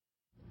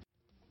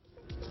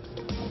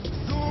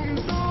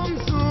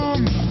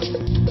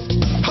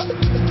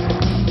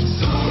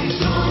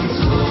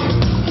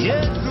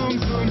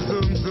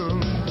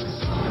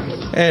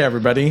Hey,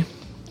 everybody.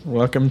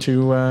 Welcome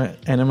to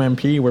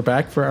NMMP. We're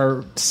back for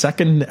our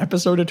second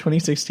episode of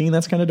 2016.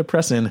 That's kind of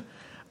depressing.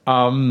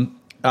 I'm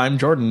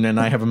Jordan, and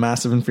I have a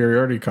massive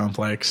inferiority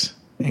complex.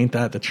 Ain't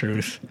that the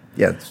truth?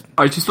 Yeah.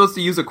 Are you supposed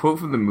to use a quote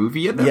from the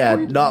movie at that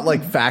point? Not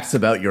like facts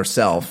about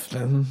yourself.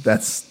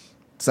 It's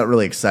not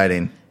really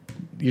exciting.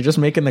 You're just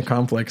making the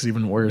complex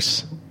even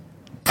worse.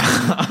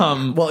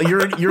 Well,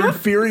 you're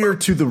inferior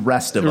to the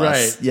rest of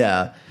us. Right.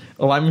 Yeah.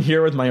 Well, I'm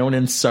here with my own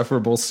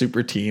insufferable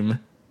super team.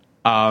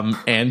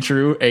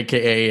 Andrew,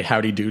 a.k.a.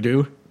 Howdy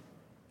Doo-Doo.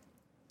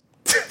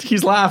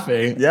 He's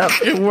laughing. Yep.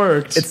 It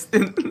worked. It's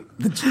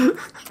the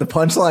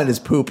punchline is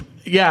poop.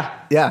 Yeah.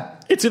 Yeah.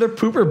 It's either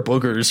poop or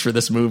boogers for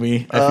this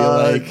movie, I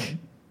feel like.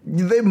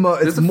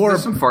 It's more...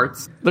 There's some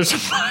farts. There's some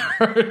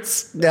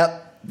farts.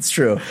 Yep. It's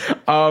true.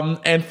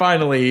 And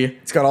finally...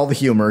 It's got all the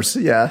humors.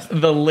 Yeah.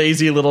 The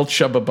lazy little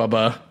Chubba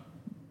Bubba.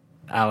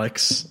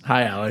 Alex.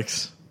 Hi,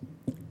 Alex.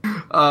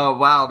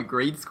 Wow,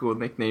 grade school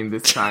nickname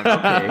this time.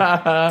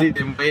 Okay.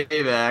 Dude, way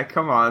back.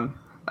 Come on.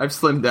 I've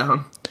slimmed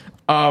down.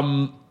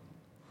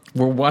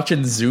 We're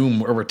watching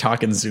Zoom, or we're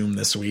talking Zoom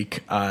this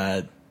week,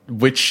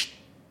 which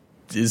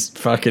is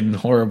fucking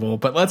horrible.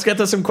 But let's get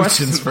to some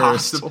questions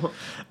first.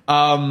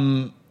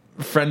 Friend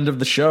of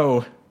the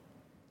show,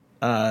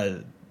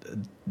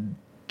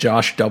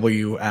 Josh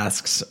W.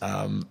 asks,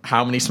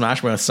 how many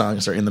Smash Mouth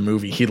songs are in the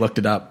movie? He looked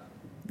it up.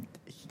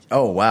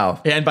 Oh, wow.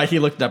 And by he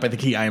looked it up, I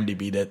think he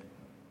IMDb'd it.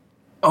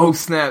 Oh,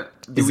 snap.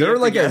 Is there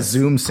like a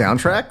Zoom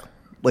soundtrack?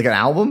 Like an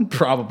album?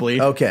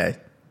 Probably. Okay.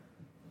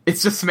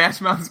 It's just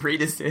Smash Mouth's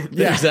greatest hit.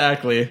 Yeah.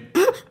 Exactly.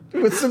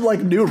 With some like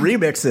new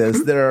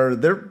remixes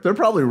that they're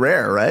probably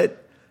rare, right?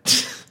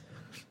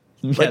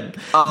 Yeah.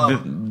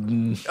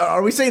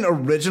 Are we saying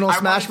original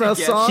Smash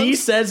Mouth songs? He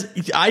says,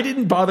 I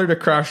didn't bother to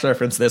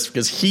cross-reference this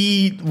because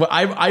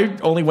I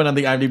only went on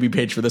the IMDb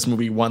page for this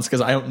movie once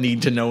because I don't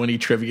need to know any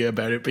trivia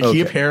about it. But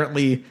he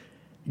apparently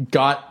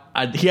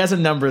he has a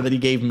number that he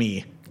gave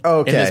me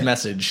in his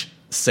message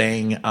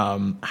saying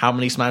how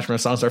many Smash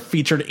Mouth songs are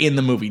featured in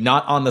the movie,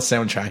 not on the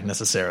soundtrack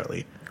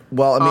necessarily.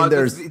 Well, I mean,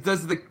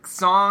 does the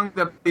song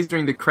that plays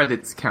during the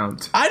credits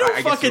count? I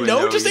don't fucking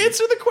know. Just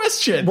answer the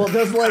question. Well,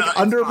 does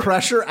Under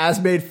Pressure, as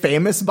made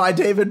famous by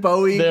David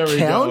Bowie,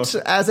 count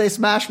as a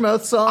Smash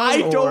Mouth song?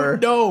 I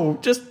don't know.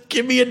 Just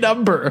give me a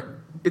number.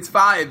 It's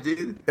 5,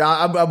 dude.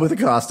 I'm with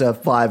Acosta.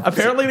 5.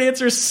 Apparently the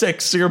answer is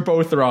 6, so you're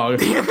both wrong.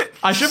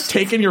 I should have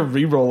taken your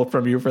reroll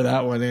from you for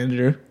that one,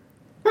 Andrew.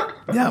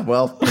 Yeah,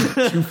 well,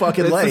 too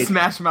fucking It's late. the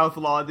Smash Mouth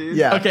law, dude.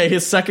 Yeah. Okay,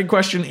 his second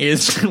question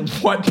is,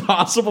 what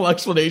possible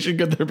explanation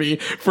could there be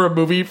for a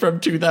movie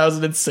from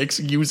 2006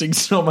 using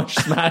so much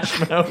Smash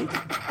Mouth?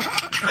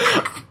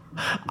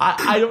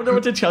 I don't know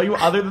what to tell you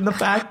other than the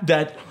fact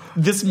that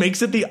this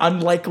makes it the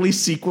unlikely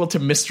sequel to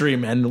Mystery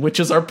Men, which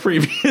is our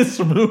previous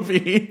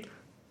movie.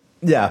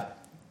 Yeah.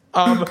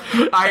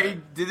 I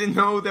didn't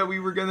know that we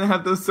were going to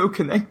have those so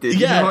connected.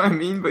 Yeah. You know what I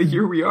mean? But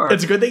here we are.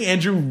 It's a good thing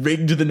Andrew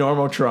rigged the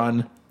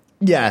Normotron.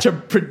 Yeah.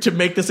 To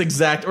make this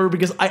exact, or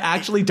because I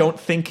actually don't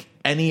think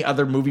any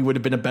other movie would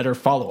have been a better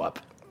follow-up.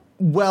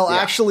 Well,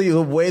 actually, the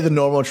way the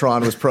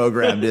Normotron was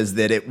programmed is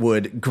that it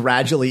would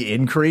gradually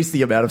increase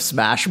the amount of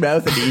Smash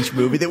Mouth in each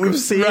movie that we've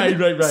seen.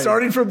 Right.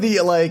 Starting from the,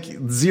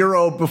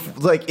 zero,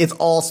 it's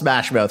all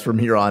Smash Mouth from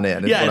here on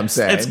in, is what I'm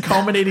saying. It's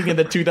culminating in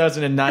the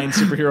 2009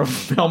 superhero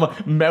film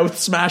Mouth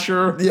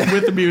Smasher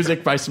with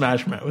music by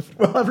Smash Mouth.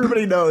 Well,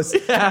 everybody knows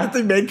that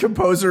the main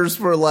composers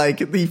for,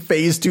 the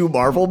Phase 2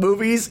 Marvel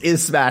movies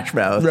is Smash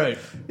Mouth. Right.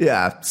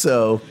 Yeah,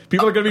 so...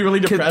 People are going to be really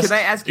depressed. Can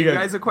I ask you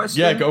guys a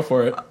question? Yeah, go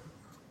for it.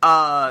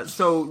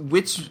 So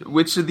which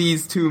of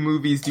these two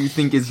movies do you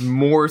think is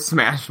more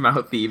Smash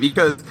Mouthy?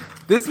 Because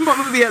this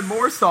movie had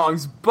more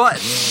songs, but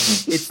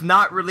it's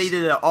not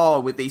related at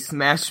all with a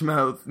Smash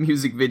Mouth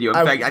music video.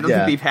 In fact, I don't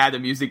think they've had a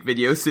music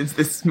video since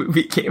this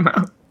movie came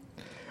out.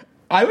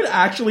 I would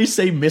actually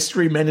say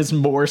Mystery Men is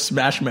more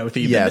Smash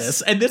Mouthy than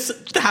this. And this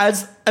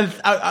has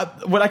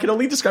what I can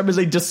only describe as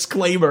a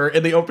disclaimer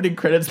in the opening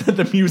credits that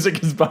the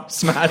music is by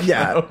Smash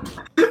Mouth.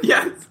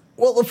 Yes.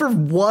 Well, for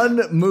one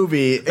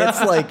movie,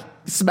 it's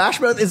Smash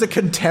Mouth is a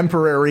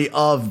contemporary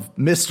of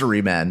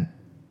Mystery Men.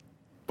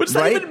 What does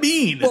that even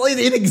mean? Well,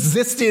 it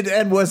existed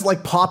and was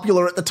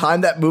popular at the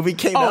time that movie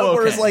came out.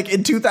 Whereas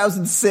in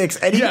 2006,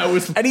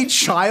 any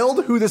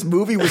child who this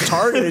movie was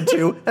targeted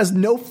to has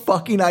no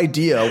fucking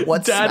idea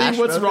what Daddy, Smash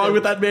what's Mouth wrong is.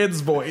 with that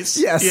man's voice?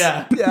 Yes.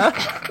 Yeah.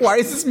 Why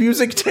is this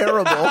music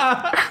terrible?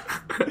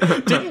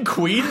 Didn't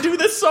Queen do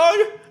this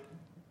song?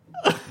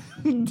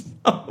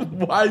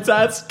 Wise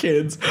ass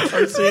kids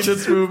are seeing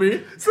this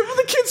movie. Some of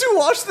the kids who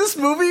watched this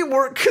movie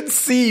weren't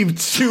conceived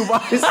to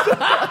by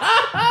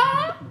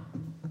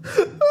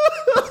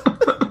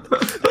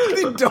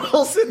the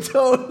dulcet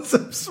tones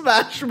of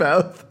Smash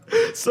Mouth.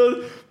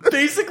 So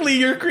basically,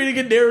 you're creating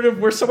a narrative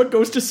where someone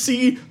goes to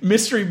see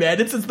Mystery Men,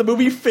 and since the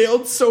movie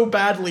failed so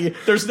badly,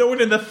 there's no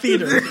one in the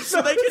theater,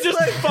 so they can just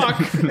fuck.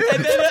 And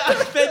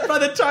then by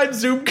the time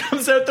Zoom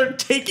comes out, they're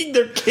taking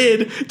their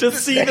kid to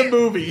see the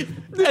movie,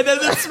 and then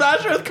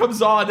Smash Mouth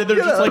comes on, and they're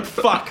just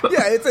fuck.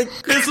 Yeah,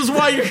 it's this is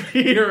why you're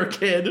here,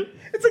 kid.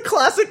 It's a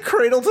classic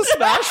Cradle to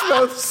Smash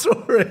Mouth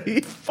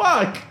story.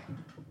 Fuck.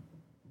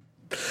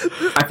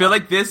 I feel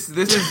like this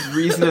is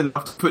reason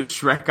enough to put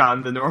Shrek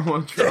on the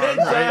normal Tron,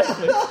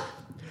 Exactly.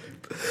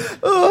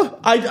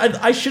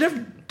 I should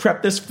have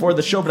prepped this for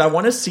the show, but I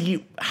want to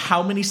see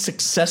how many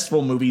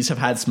successful movies have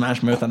had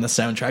Smash Mouth on the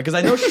soundtrack, because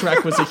I know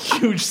Shrek was a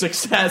huge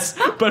success,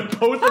 but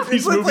both of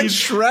these movies... Like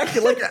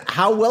Shrek, like,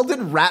 how well did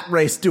Rat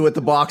Race do at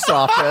the box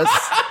office?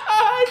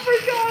 I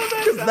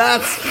forgot about that.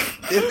 That's...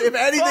 If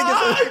anything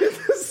is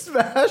a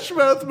Smash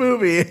Mouth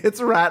movie, it's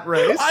Rat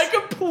Race. I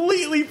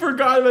completely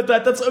forgot about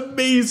that. That's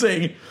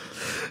amazing.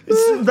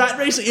 Rat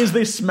Race is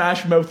the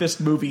Smash Mouthest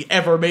movie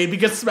ever made,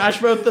 because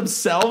Smash Mouth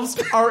themselves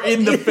are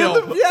in the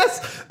film.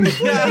 Yes,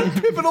 yeah,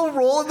 pivotal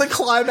role in the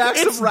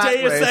climax it's of Rat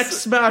Deus Race. Ex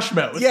Smash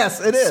Mouth.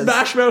 Yes, it is.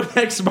 Smash Mouth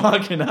Ex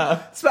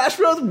Machina. Smash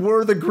Mouth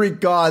were the Greek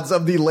gods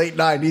of the late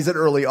 90s and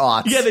early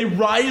aughts. Yeah, they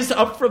rise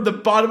up from the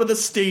bottom of the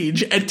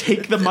stage and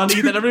take the money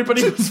that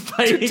everybody was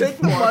fighting to take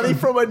the money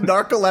from a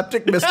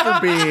narcoleptic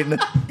Mr. Bean.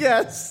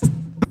 Yes.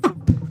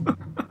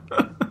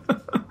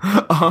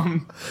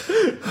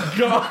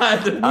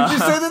 God. Would you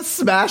say that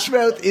Smash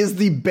Mouth is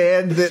the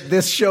band that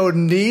this show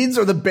needs,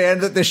 or the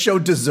band that this show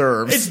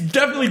deserves? It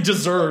definitely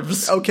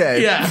deserves.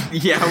 Okay. Yeah.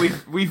 Yeah,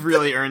 we've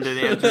really earned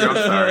it, Andrew. I'm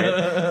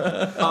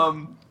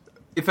sorry.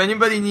 If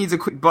anybody needs a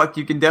quick buck,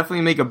 you can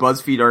definitely make a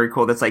BuzzFeed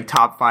article that's like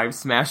top 5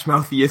 Smash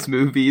Mouthiest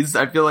movies.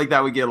 I feel like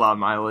that would get a lot of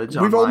mileage.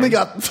 We've only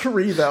got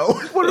 3 though.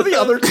 What are the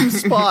other 2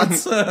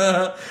 spots?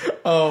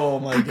 Oh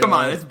my God. Come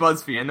on, it's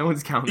BuzzFeed. No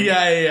one's counting.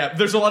 Yeah.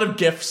 There's a lot of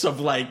gifs of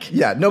like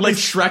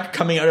Shrek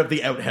coming out of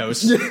the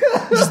outhouse,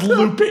 just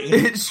looping.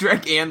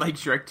 Shrek and like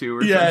Shrek 2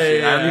 or yeah, some shit.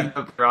 yeah. I don't even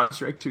know if they're on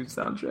Shrek 2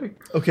 soundtrack.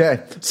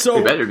 Okay, so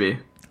they better be.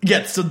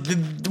 Yeah, so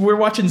we're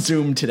watching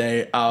Zoom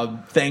today.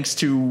 Thanks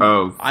to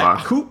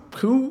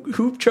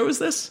who chose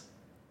this?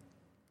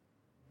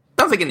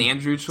 Sounds like an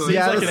Andrew choice.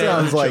 Yeah, like it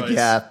sounds like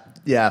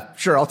yeah.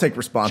 Sure, I'll take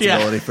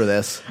responsibility for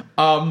this.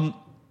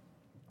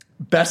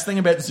 Best thing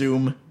about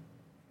Zoom,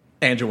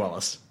 Andrew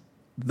Wallace.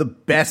 The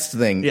best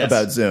thing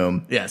about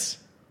Zoom, yes.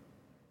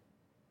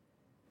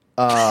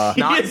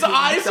 His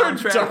eyes are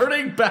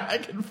darting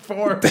back and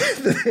forth.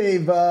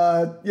 They've,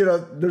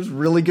 there's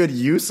really good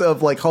use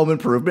of like home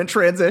improvement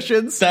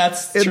transitions.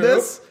 That's in true.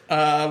 This.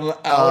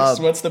 Alex,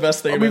 what's the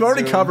best thing? We've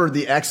already Zoom? Covered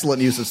the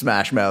excellent use of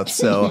Smash Mouth,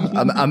 so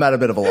I'm at a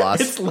bit of a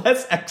loss. It's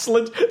less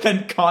excellent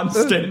than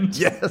constant.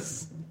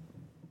 Yes.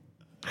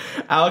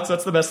 Alex,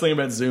 what's the best thing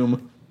about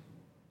Zoom?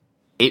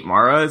 8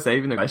 Mara, is that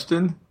even a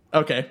question?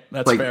 Okay,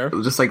 that's like, fair.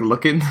 Just like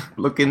looking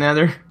at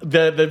her.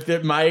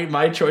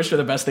 My choice for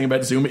the best thing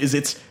about Zoom is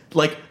it's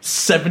like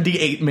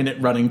 78-minute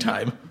running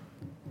time.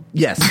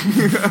 Yes,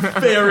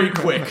 very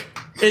quick.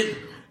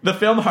 The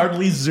film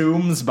hardly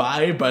zooms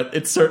by, but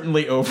it's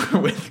certainly over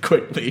with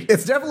quickly.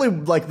 It's definitely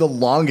like the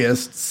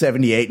longest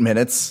 78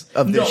 minutes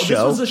of this show.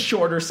 No, this was a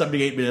shorter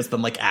 78 minutes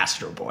than like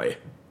Astro Boy.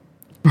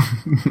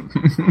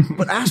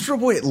 But Astro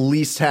Boy at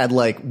least had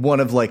like one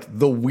of like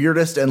the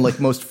weirdest and like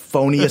most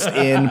phoniest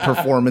in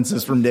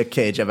performances from Nick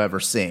Cage I've ever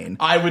seen.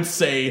 I would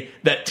say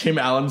that Tim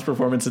Allen's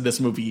performance in this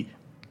movie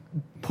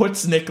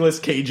puts Nicolas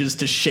Cage's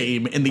to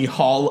shame in the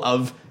hall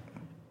of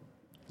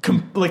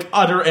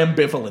utter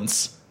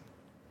ambivalence.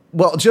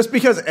 Well, just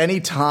because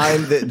any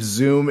time that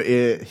Zoom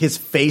his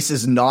face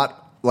is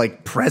not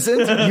like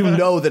present, you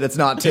know that it's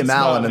not Tim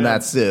Allen in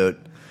that suit.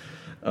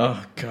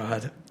 Oh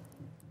God.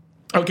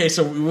 Okay,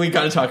 so we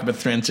got to talk about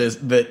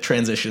the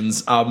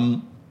transitions.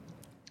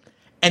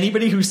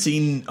 Anybody who's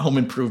seen Home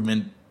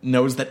Improvement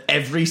knows that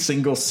every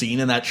single scene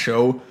in that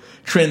show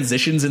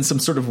transitions in some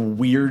sort of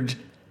weird,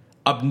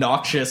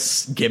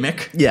 obnoxious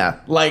gimmick.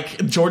 Yeah.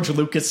 Like George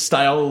Lucas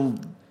style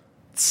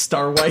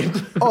star wipe.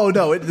 Oh,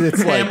 no, it's like...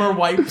 Hammer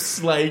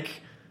wipes, like...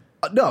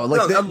 No,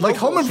 like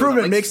Home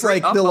Improvement makes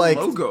like the like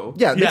logo.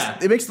 Yeah,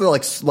 it makes the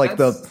like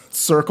the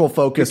circle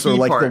focus or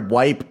like part. the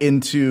wipe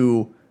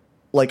into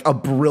like a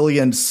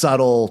brilliant,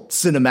 subtle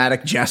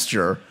cinematic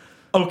gesture.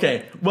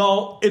 Okay,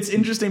 well, it's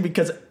interesting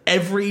because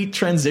every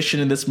transition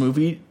in this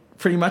movie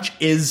pretty much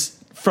is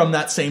from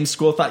that same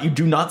school of thought. You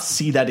do not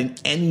see that in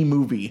any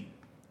movie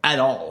at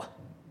all.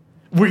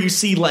 Where you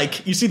see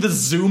the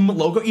Zoom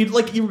logo.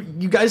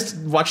 You guys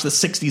watch the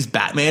 60s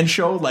Batman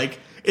show, like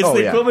it's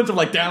the equivalent of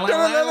like and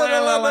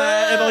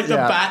like the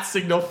bat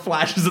signal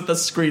flashes at the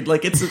screen.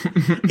 Like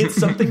it's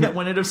something that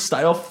went out of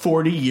style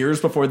 40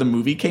 years before the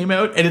movie came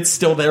out, and it's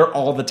still there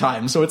all the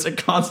time. So it's a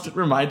constant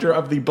reminder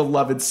of the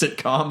beloved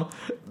sitcom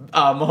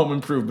Home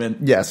Improvement.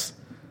 Yes.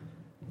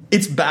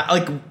 It's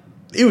like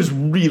it was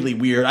really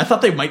weird. I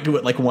thought they might do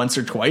it like once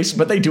or twice,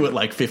 but they do it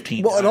like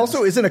 15 Well, times. it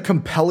also isn't a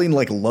compelling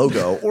like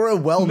logo or a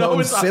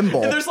well-known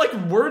symbol. And there's like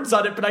words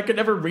on it, but I could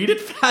never read it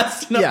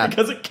fast enough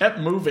because it kept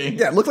moving.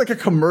 Yeah, it looked like a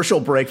commercial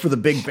break for the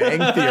Big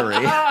Bang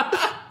Theory.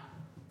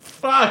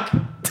 Fuck.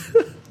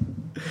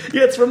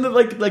 Yeah, it's from the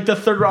like the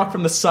Third Rock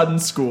from the Sun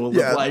school.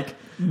 Yeah. Of like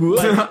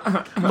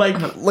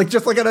like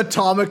just like an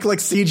atomic like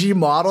CG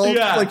model,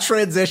 like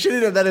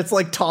transitioning, and then it's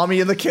like Tommy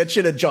in the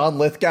kitchen and John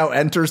Lithgow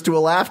enters to a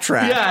laugh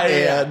track.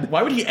 Yeah.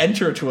 Why would he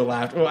enter to a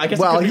laugh? Well, I guess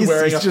he could be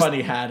wearing a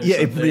funny hat. Or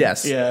something.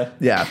 Yes.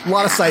 Yeah. A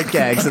lot of sight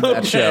gags in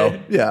that show.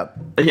 Yeah.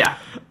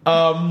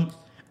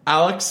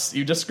 Alex,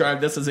 you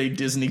described this as a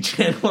Disney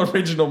Channel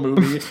original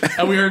movie,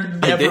 and we are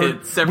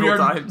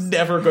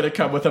never going to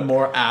come with a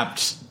more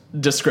apt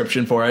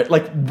description for it.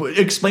 Like,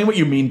 explain what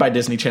you mean by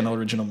Disney Channel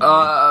original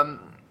movie.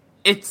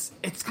 It's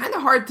kind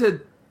of hard to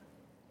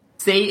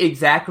say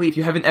exactly if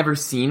you haven't ever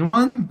seen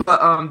one,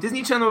 but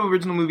Disney Channel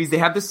original movies, they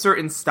have this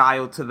certain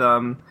style to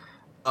them,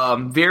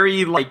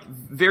 very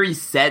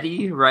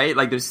setty, right?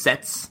 Like there's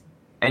sets,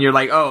 and you're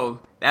like, oh,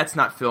 that's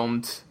not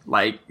filmed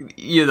like,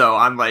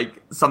 on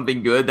like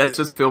something good. That's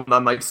just filmed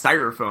on like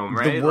styrofoam,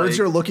 right? The words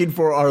you're looking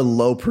for are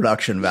low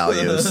production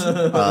values.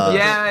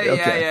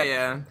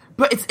 Yeah.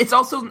 But it's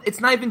also, it's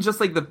not even just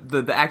like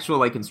the actual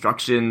like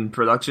construction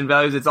production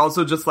values. It's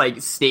also just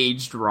like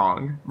staged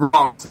wrong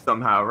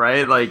somehow,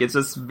 right? Like it's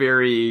just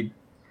very,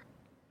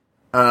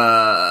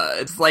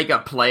 it's like a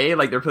play,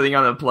 like they're putting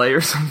on a play or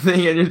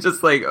something, and you're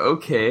just like,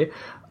 okay.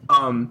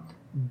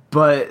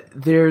 But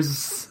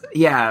there's,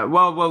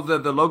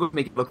 the logos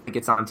make it look like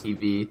it's on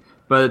TV.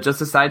 But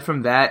just aside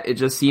from that, it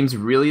just seems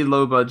really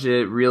low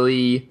budget,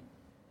 really,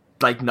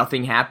 like,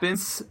 nothing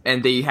happens.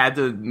 And they had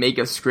to make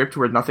a script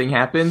where nothing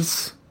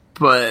happens.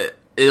 But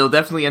it'll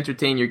definitely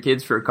entertain your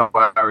kids for a couple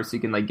hours so you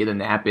can, like, get a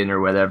nap in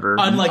or whatever.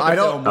 Unlike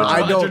the film, which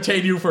will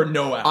entertain you for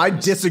no hours. I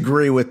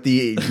disagree with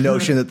the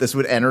notion that this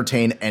would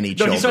entertain any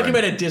children. No, he's talking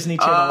about a Disney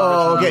Channel.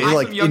 Okay,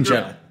 like, in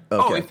general.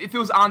 Okay. Oh, if it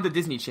was on the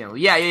Disney Channel.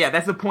 Yeah,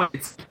 that's the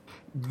point.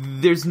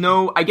 There's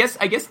no, I guess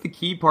the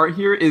key part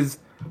here is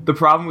the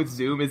problem with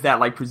Zoom is that,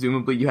 like,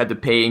 presumably you had to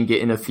pay and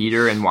get in a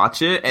theater and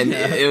watch it, and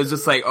it was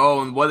just like,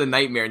 oh, what a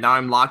nightmare. Now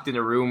I'm locked in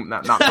a room,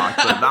 not locked,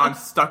 but now I'm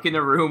stuck in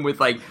a room with,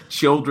 like,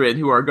 children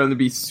who are going to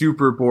be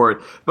super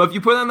bored. But if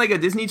you put on, like, a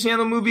Disney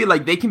Channel movie,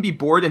 like, they can be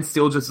bored and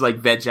still just, like,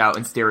 veg out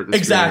and stare at the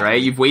screen,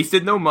 right? You've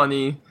wasted no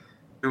money.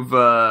 You've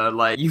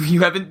you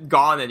haven't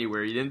gone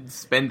anywhere. You didn't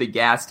spend the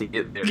gas to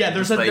get there. Yeah,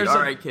 there's all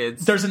right,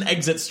 kids. There's an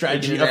exit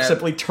strategy of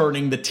simply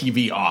turning the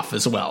TV off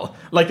as well.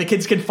 Like the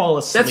kids can fall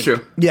asleep. That's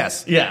true.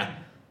 Yes. Yeah.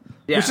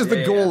 Which is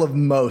the goal of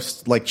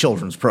most like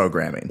children's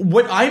programming.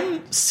 What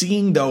I'm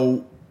seeing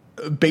though,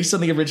 based on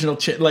the original,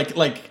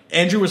 like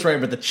Andrew was right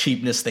about the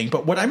cheapness thing,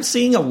 but what I'm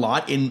seeing a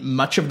lot in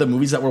much of the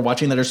movies that we're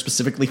watching that are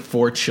specifically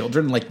for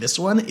children, like this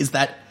one, is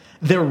that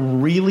they're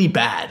really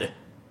bad.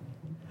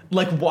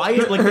 Like why?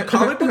 Like the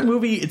comic book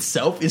movie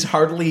itself is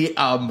hardly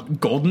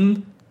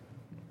golden,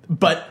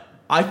 but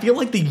I feel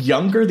like the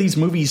younger these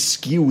movies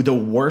skew, the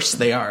worse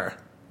they are.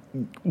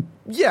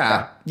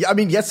 Yeah. I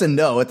mean, yes and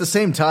no. At the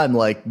same time,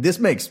 like this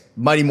makes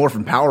Mighty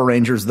Morphin Power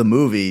Rangers the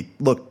movie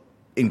look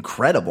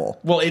incredible.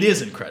 Well, it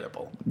is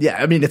incredible. Yeah,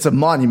 I mean, it's a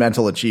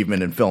monumental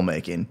achievement in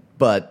filmmaking,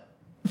 but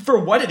for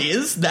what it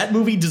is, that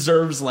movie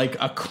deserves like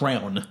a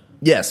crown.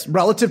 Yes,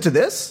 relative to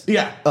this,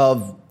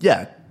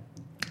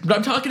 But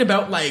I'm talking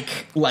about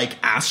like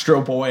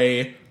Astro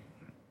Boy.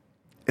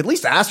 At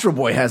least Astro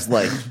Boy has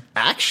like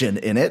action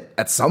in it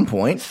at some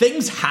point.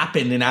 Things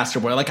happen in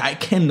Astro Boy. Like I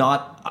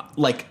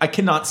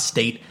cannot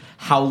state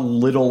how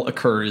little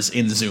occurs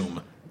in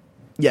Zoom.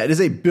 Yeah, it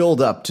is a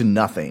build up to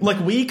nothing. Like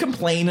we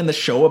complain in the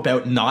show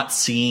about not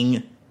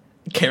seeing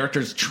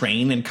characters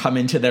train and come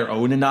into their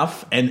own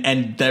enough,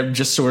 and they're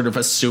just sort of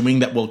assuming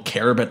that we'll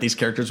care about these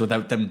characters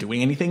without them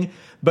doing anything.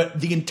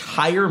 But the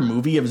entire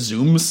movie of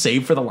Zoom,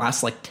 save for the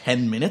last like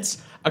 10 minutes,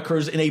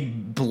 occurs in a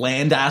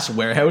bland ass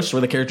warehouse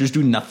where the characters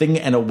do nothing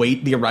and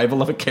await the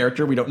arrival of a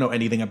character we don't know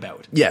anything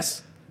about.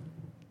 Yes.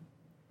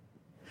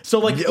 So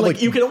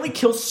like you can only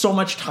kill so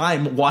much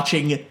time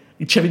watching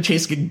Chevy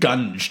Chase get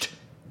gunged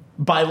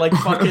by like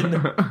fucking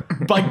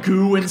by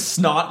goo and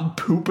snot and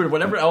poop or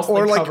whatever else they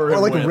cover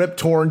him with. Rip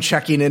Torn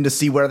checking in to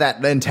see where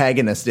that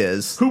antagonist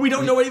is, who we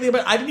don't know anything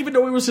about. I didn't even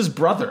know he was his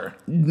brother.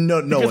 No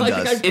one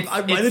does.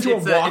 I went into a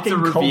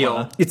walking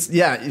coma.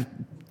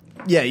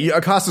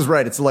 Acosta's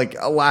right. It's like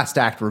a last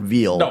act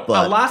reveal. No,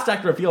 a last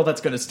act reveal that's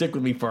going to stick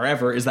with me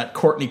forever is that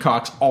Courtney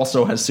Cox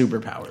also has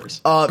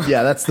superpowers.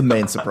 Yeah, that's the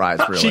main surprise.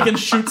 Really, she can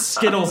shoot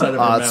Skittles out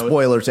of her mouth.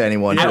 Spoiler to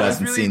anyone who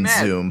hasn't seen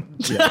Zoom.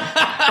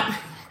 Yeah.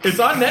 It's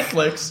on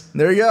Netflix.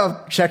 There you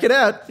go. Check it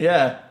out.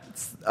 Yeah.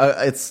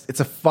 It's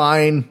a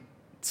fine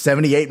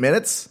 78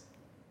 minutes.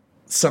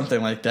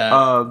 Something like that.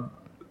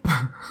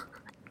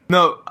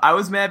 No, I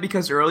was mad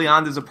because early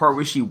on there's a part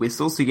where she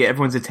whistles to get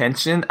everyone's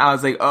attention. I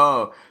was like,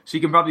 oh, she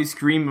can probably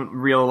scream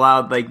real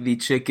loud like the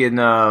chick in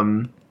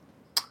that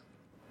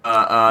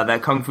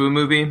Kung Fu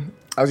movie.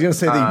 I was going to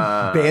say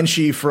the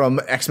Banshee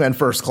from X-Men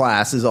First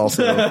Class is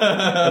also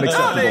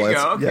unacceptable. There you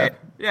go. Okay.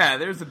 Yeah,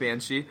 there's the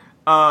Banshee.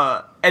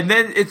 And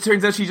then it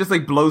turns out she just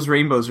like blows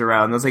rainbows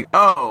around. And I was like,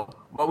 oh,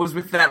 what was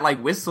with that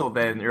like whistle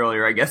then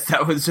earlier? I guess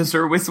that was just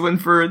her whistling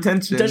for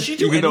attention. Does she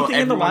do anything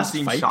in the last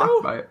fight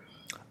though?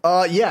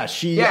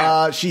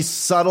 She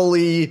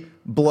subtly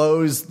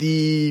blows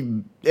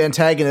the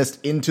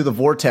antagonist into the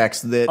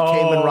vortex that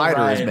Kamen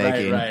Rider is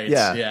making. Right.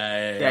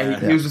 Yeah,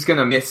 he was just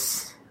gonna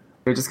miss.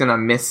 They're just gonna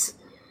miss.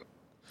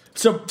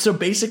 So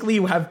basically,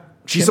 you have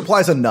she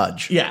supplies a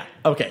nudge. Yeah.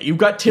 Okay. You've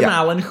got Tim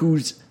Allen,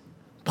 who's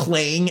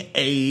playing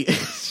a.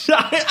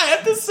 I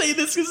have to say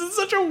this because it's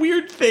such a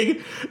weird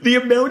thing. The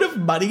amount of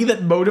money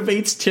that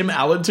motivates Tim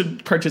Allen to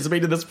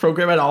participate in this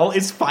program at all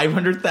is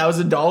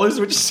 $500,000,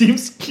 which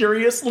seems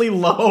curiously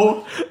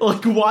low.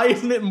 Like, why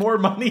isn't it more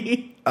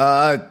money?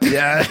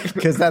 Yeah,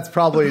 because that's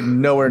probably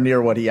nowhere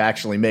near what he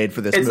actually made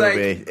for this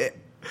movie.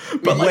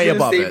 But way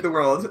above save it. the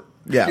world.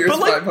 Yeah, here's but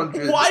like,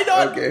 500. why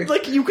not? Okay.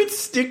 Like, you could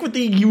stick with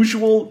the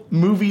usual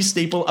movie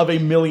staple of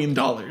 $1 million.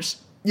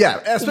 Yeah,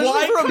 especially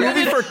Why for a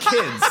movie for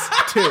kids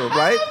too,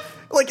 right?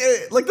 Like,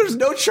 there's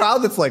no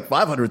child that's like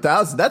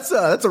 $500,000. That's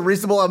a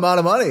reasonable amount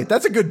of money.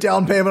 That's a good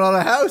down payment on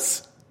a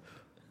house.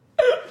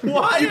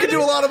 Why you can do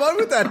a lot of money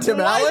with that, Tim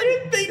Allen. Why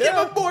didn't they give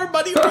him more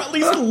money, or at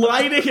least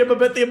lie to him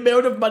about the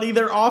amount of money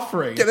they're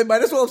offering? Yeah, they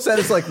might as well have said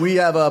it's like, we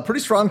have a pretty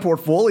strong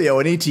portfolio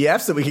in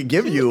ETFs that we could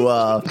give you,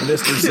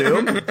 Mr.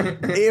 Zoom,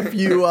 if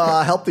you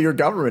help your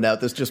government out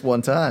this just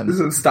one time. There's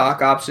some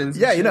stock options.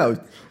 Yeah, you know.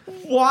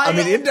 Why? I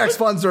mean, index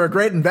funds are a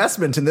great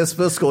investment in this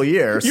fiscal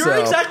year. You're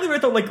exactly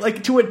right, though.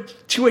 Like to a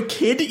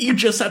kid, you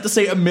just have to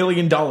say $1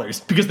 million,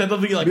 because then they'll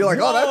be like,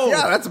 oh,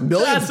 that's $1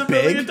 million. That's $1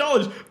 million.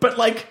 But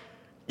like,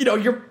 you know,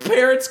 your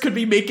parents could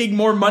be making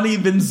more money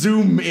than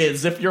Zoom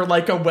is if you're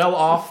like a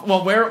well-off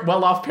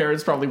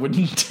parents probably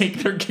wouldn't take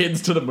their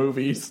kids to the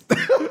movies.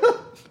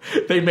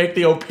 They make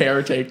the au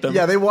pair take them.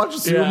 Yeah, they watch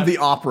Zoom the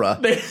opera.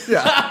 And then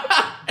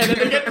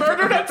they get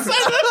murdered at 7.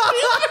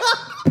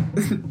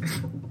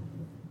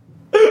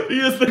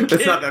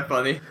 It's not that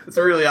funny. It's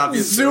a really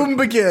obvious. Zoom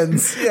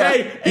begins. Yeah.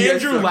 Hey,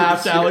 Andrew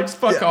laughed, Alex.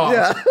 Fuck off.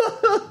 Yeah.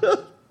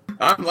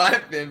 I'm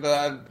laughing,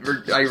 but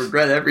I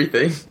regret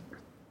everything.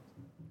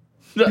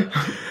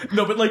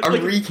 No, but like...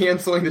 I'm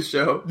re-canceling the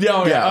show.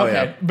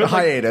 Okay. But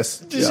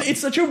hiatus. It's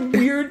such a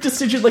weird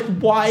decision. Like,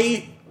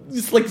 why...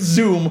 It's like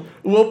Zoom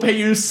will pay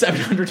you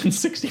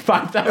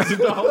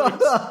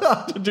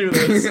 $765,000 to do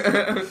this.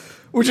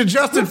 Which,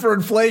 adjusted for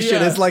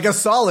inflation, is like a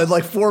solid,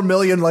 like 4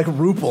 million, like,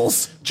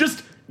 ruples.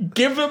 Just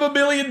give them $1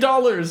 million.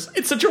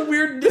 It's such a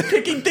weird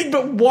nitpicking thing,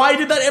 but why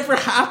did that ever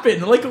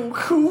happen? Like,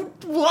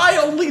 why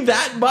only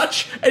that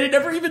much? And it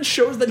never even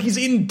shows that he's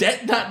in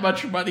debt that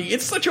much money.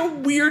 It's such a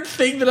weird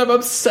thing that I'm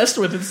obsessed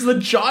with. It's the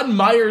John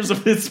Myers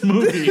of this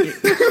movie.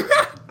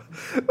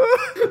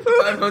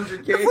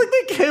 500K. It's like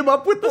they came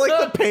up with like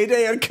the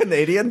payday in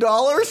Canadian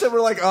dollars, and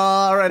we're like,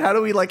 all right, how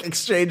do we like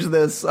exchange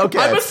this? Okay,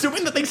 I'm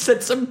assuming that they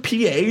sent some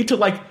PA to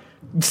like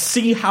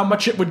see how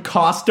much it would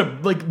cost to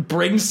like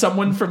bring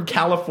someone from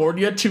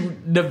California to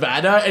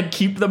Nevada and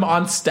keep them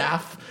on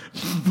staff.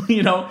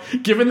 You know,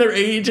 given their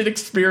age and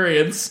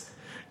experience.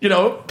 You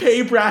know,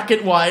 pay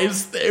bracket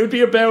wise, it would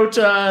be about,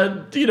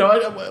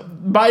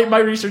 my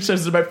research says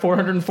it's about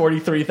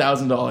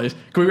 $443,000.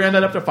 Can we round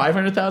that up to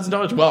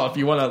 $500,000? Well, if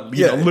you want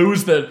to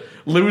lose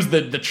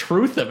the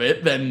truth of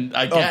it, then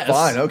I guess. Oh,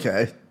 fine,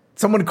 okay.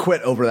 Someone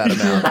quit over that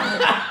amount.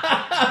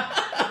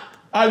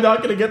 I'm not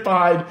going to get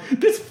behind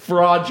this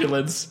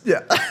fraudulence.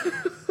 Yeah.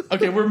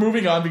 Okay, we're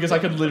moving on because I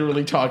could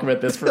literally talk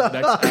about this for the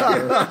next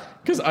hour.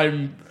 Because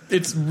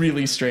it's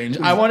really strange.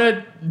 I want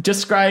to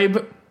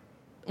describe...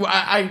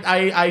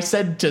 I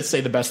said to say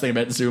the best thing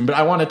about Zoom, but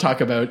I want to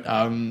talk about,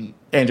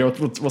 Andrew,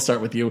 we'll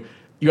start with you.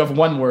 You have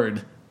one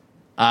word.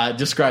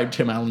 Describe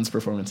Tim Allen's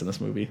performance in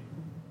this movie.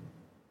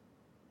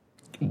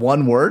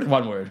 One word?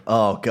 One word.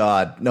 Oh,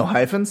 God. No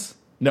hyphens?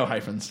 No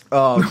hyphens.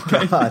 Oh,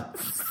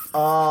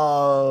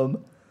 God.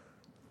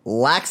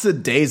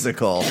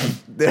 Lackadaisical.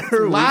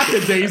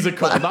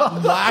 Lackadaisical,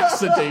 not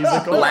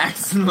lackadaisical.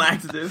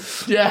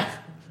 Laxative. Yeah.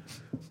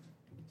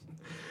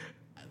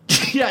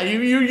 Yeah,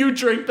 you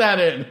drink that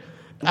in.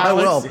 Alex, I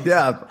will,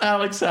 yeah.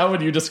 Alex, how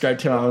would you describe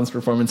Tim Allen's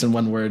performance in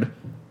one word?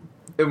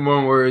 In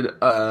one word,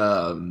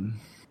 I'll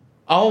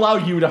allow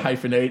you to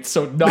hyphenate,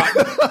 so not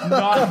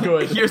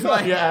good. Here's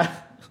my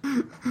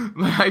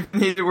my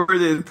hyphenated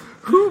word is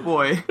 "hoo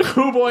boy."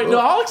 Hoo boy. No,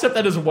 I'll accept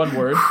that as one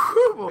word.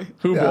 Hoo boy.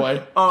 Hoo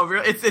boy. Oh,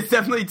 really? It's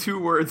definitely 2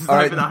 words. It's All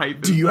not right. even a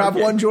hyphen. Do you have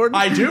one,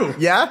 Jordan? I do.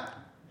 Yeah?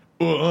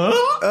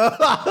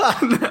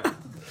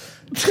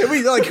 Can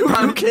we, like,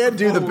 who can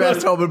do the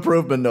best home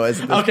improvement noise?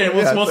 Okay,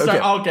 we'll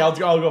start. Okay. I'll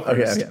go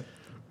first. Okay.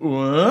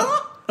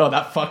 Oh,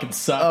 that fucking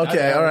sucked.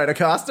 Okay, all right,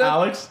 Acosta?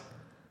 Alex?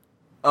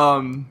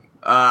 I'm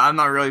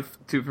not really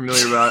too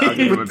familiar about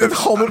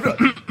home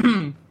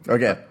improvement.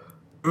 Okay.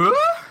 That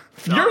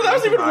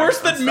was even worse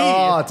than me.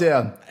 Oh,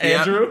 damn.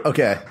 Andrew?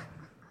 Okay.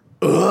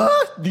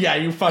 Yeah,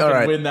 you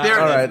fucking win that. There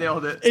it All is, right.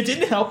 nailed it. It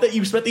didn't help that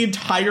you spent the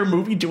entire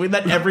movie doing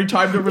that every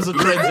time there was a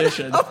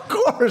transition. Of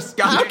course.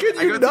 How can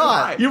you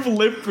not? You've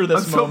lived for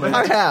this moment.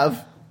 I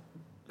have.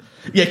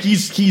 Yeah,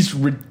 he's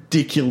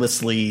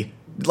ridiculously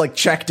Like,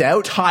 checked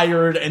out?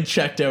 tired and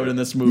checked out in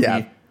this movie.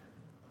 Yeah.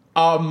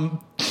 I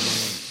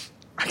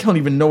don't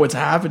even know what's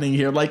happening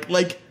here. Like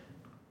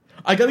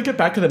I gotta get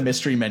back to the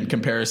Mystery Men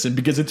comparison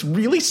because it's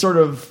really sort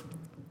of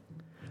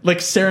like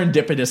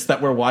serendipitous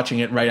that we're watching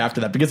it right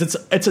after that, because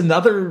it's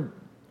another,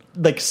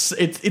 like,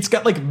 it's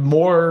got like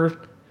more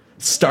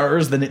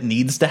stars than it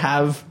needs to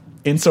have,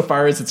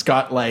 insofar as it's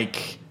got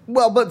like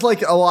Well, but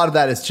like a lot of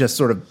that is just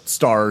sort of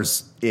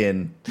stars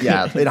in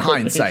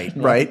hindsight,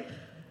 right?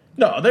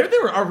 No, they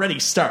were already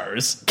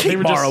stars. Kate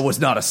Mara was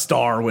not a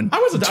star when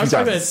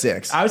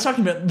 2006. I was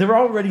talking about they were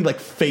already like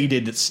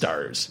faded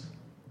stars.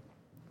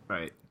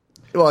 Right.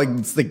 Well,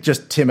 it's like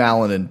just Tim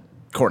Allen and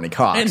Courtney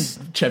Cox.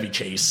 And Chevy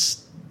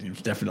Chase.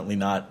 Definitely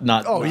not.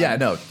 Oh, yeah,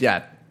 no,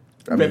 yeah.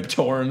 Rip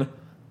Torn.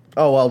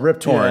 Oh, well, Rip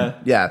Torn.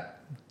 Yeah.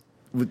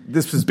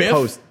 This was Biff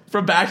post.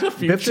 From Back to the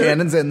Future. Biff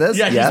Tannen's in this.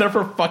 Yeah, he's there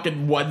for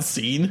fucking one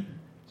scene.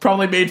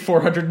 Probably made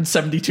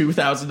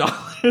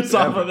 $472,000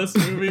 off of this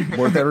movie.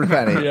 Worth every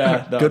penny.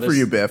 Yeah, no, good for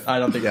you, Biff. I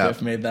don't think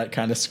Biff made that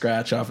kind of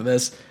scratch off of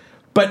this.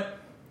 But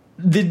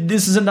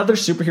this is another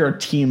superhero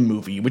team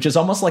movie, which is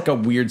almost like a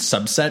weird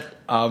subset.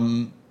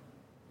 And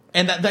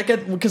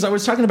that because I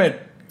was talking about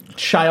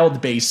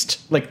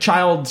child-based, like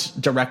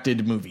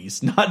child-directed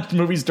movies, not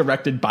movies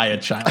directed by a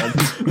child,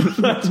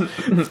 but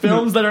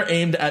films that are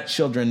aimed at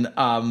children.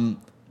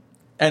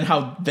 And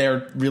how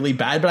they're really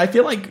bad. But I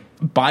feel like,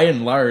 by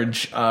and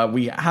large,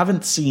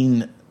 we've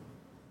seen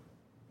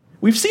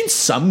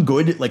some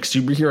good like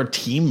superhero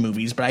team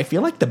movies, but I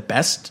feel like the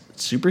best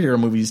superhero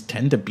movies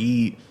tend to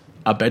be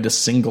about a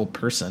single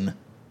person.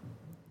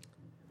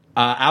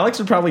 Alex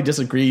would probably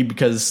disagree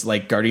because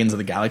like Guardians of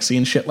the Galaxy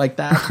and shit like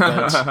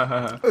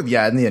that. But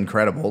yeah, and The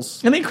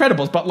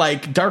Incredibles. But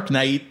like Dark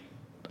Knight,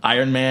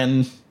 Iron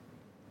Man.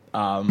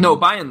 No,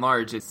 by and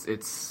large,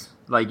 it's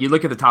like you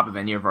look at the top of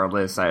any of our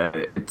lists,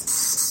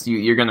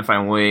 you're going to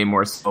find way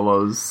more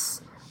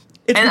solos.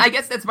 And I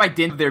guess that's by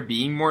dint of there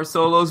being more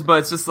solos, but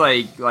it's just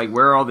like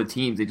where are all the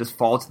teams? They just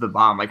fall to the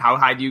bottom. Like, how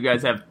high do you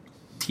guys have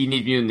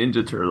Teenage Mutant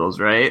Ninja Turtles,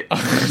 right?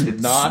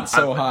 Not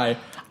so high.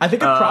 I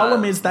think the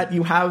problem is that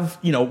you have,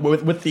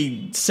 with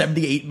the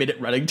 78-minute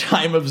running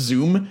time of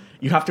Zoom,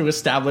 you have to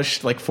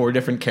establish like 4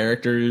 different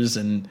characters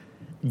and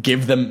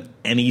give them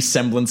any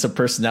semblance of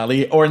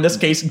personality, or in this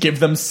case, give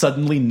them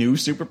suddenly new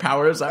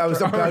superpowers. I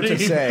was about to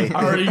say,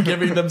 already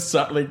giving them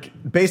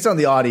based on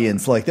the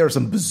audience, like there are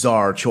some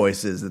bizarre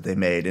choices that they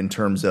made in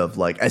terms of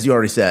like, as you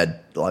already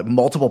said, like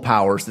multiple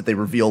powers that they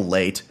reveal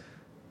late,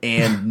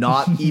 and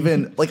not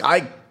even like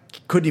I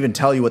couldn't even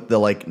tell you what the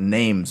like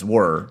names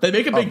were. They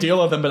make a big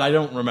deal of them, but I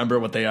don't remember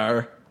what they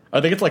are.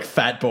 I think it's like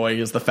Fat Boy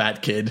is the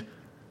fat kid.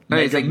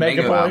 Mega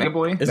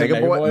Boy,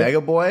 Mega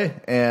Boy,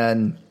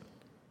 and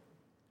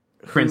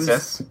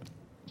Princess.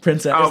 Oh,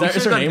 is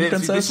her name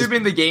Princess? This should have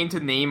been the game to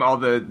name all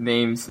the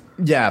names.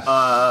 Yeah.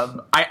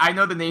 I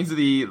know the names of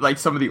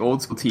some of the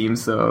old school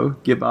teams, so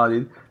get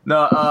bodied.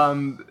 No,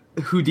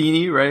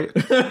 Houdini, right?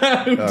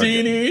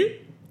 Houdini.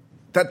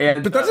 But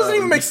that doesn't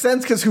even make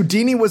sense because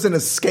Houdini was an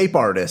escape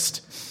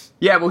artist.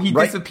 Yeah, well, he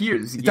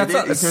disappears. That's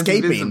not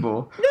escaping.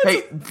 Invisible.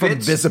 Hey,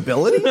 from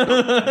visibility?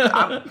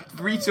 I'll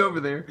reach over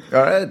there.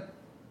 All right.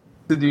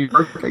 To New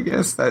York, I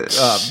guess.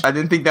 I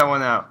didn't think that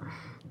one out.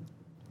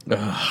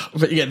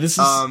 But yeah, this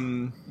is...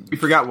 we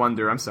forgot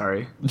Wonder, I'm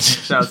sorry.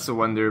 Shout out to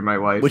Wonder, my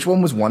wife. Which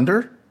one was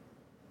Wonder?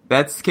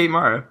 That's Kate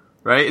Mara,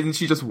 right? Isn't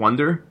she just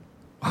Wonder?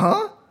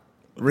 Huh?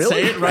 Really?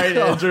 Say it right,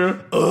 Andrew.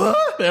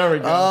 There we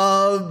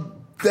go.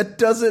 That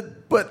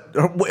doesn't... But,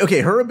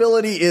 okay, her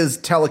ability is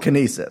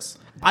telekinesis.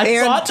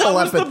 I thought that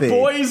was the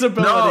boy's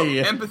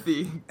ability. No,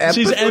 empathy.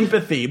 She's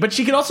empathy, but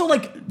she can also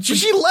like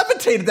she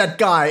levitated that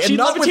guy. She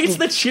levitates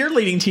the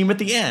cheerleading team at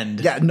the end.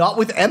 Yeah, not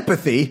with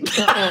empathy.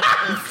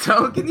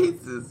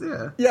 Telekinesis.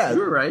 Yeah.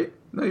 You're right.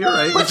 No, you're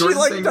right. But she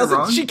like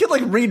doesn't. She can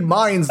like read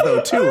minds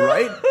though too,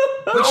 right?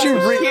 But she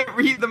can't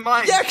read the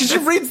mind. Yeah, because she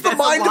reads the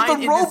mind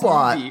of the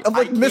robot of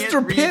like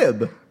Mr.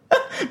 Pibb.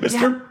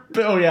 Mr.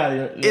 Oh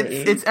yeah,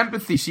 it's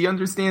empathy. She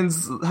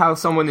understands how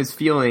someone is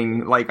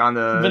feeling, like on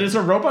a. But is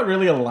a robot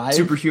really alive?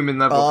 Superhuman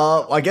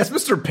level. I guess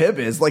Mr. Pibb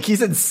is like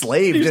he's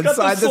enslaved inside this. He's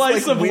got the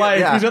slice of life.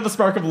 Yeah. He's got the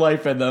spark of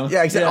life in them.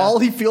 Yeah, exactly. All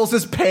he feels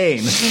is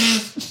pain.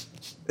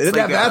 They didn't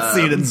have that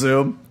scene in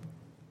Zoom.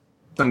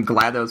 Some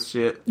GLaDOS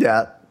shit.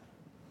 Yeah.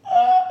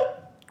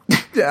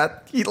 Yeah,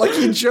 he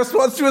just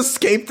wants to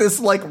escape this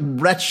like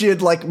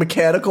wretched like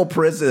mechanical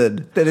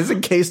prison that has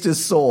encased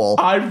his soul.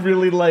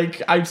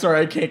 I'm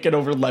sorry, I can't get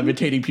over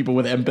levitating people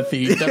with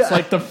empathy. That's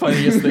like the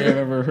funniest thing I've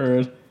ever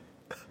heard.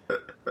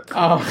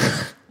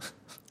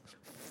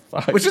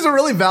 Which is a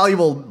really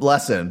valuable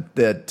lesson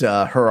that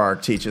her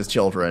arc teaches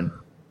children.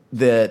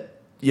 That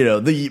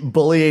the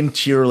bullying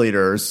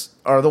cheerleaders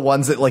are the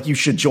ones that like you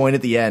should join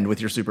at the end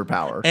with your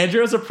superpower.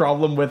 Andrew has a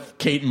problem with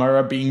Kate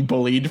Mara being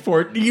bullied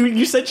for it.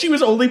 You said she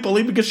was only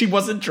bullied because she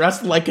wasn't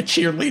dressed like a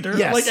cheerleader.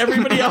 Yes. Like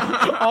everybody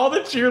else, all the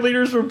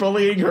cheerleaders were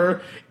bullying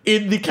her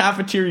in the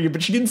cafeteria,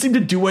 but she didn't seem to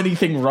do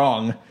anything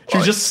wrong. She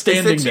was just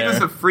standing there. She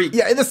was a freak.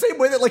 Yeah, in the same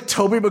way that like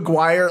Tobey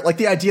Maguire, like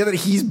the idea that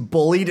he's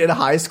bullied in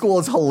high school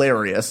is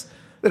hilarious.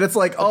 That it's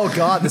like, oh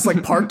god, this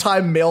like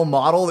part-time male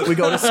model that we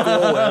go to school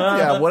with.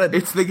 Yeah,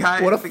 It's the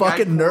guy. What a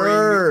fucking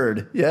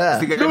nerd. Yeah.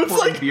 It's the guy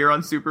pouring beer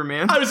on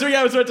Superman. I was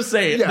about to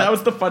say that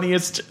was the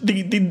funniest.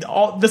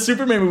 The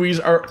Superman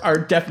movies are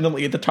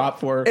definitely at the top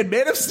 4. And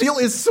Man of Steel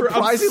is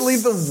surprisingly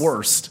the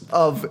worst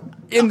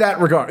in that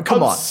regard.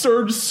 Come on.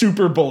 Absurd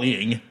super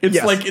bullying.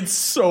 It's like, it's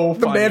so funny.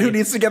 The man who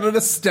needs to get on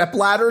a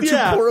stepladder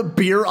to pour a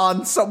beer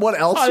on someone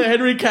else. On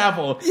Henry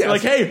Cavill. Yes.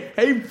 Like,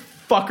 hey,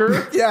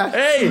 fucker. Yeah.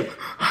 Hey,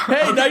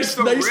 nice,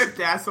 ripped,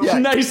 asshole.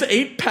 nice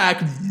 8-pack,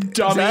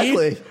 dummy.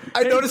 Exactly.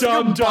 I noticed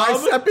your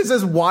bicep is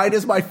as wide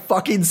as my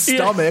fucking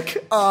stomach.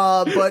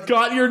 But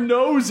got your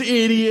nose,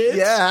 idiot.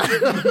 yeah.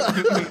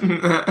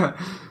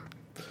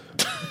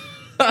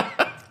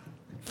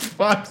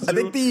 Fuck. I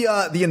think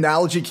the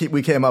analogy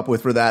we came up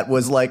with for that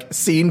was like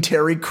seeing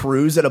Terry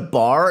Crews at a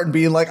bar and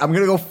being like, I'm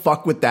gonna go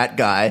fuck with that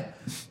guy.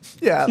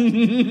 Yeah.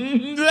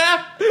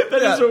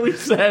 That is what we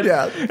said.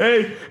 Yeah.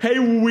 Hey,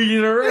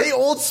 wiener. Hey,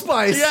 Old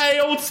Spice. Yeah, hey,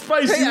 Old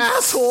Spice. Hey, you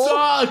asshole.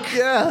 suck.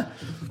 Yeah.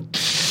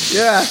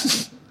 Yeah.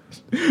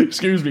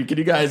 Excuse me. Can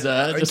you guys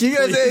just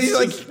He's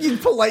like, he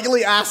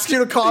politely asks you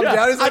to calm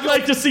down. He's like, I'd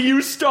like to see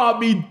you stop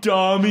me,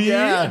 dummy.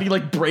 Yeah. And he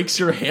like breaks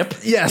your hip.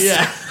 Yes.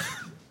 Yeah.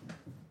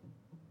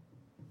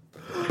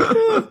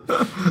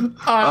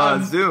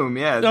 Zoom,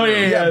 yeah. Oh,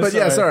 yeah. but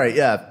sorry.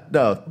 Yeah.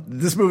 No,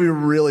 this movie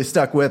really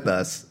stuck with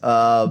us.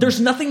 There's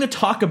nothing to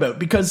talk about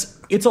because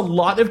it's a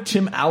lot of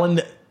Tim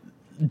Allen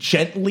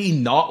gently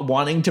not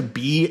wanting to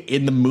be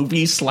in the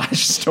movie /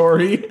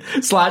 story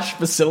 /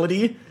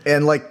 facility.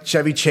 And like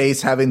Chevy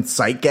Chase having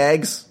sight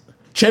gags.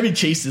 Chevy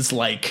Chase is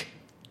like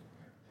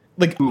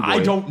I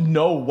don't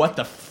know what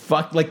the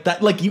fuck, like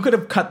that, like you could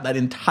have cut that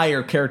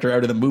entire character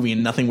out of the movie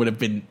and nothing would have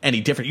been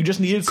any different. You just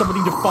needed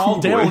somebody to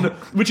fall down,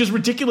 which is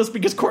ridiculous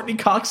because Courtney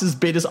Cox's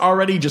bit is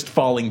already just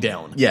falling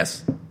down.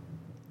 Yes.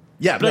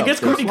 Yeah, but I guess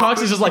Courtney Cox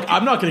is just like,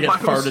 I'm not going to get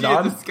farted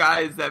on.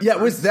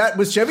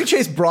 Was Chevy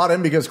Chase brought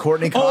in because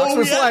Courtney Cox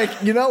was like,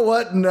 you know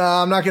what? No,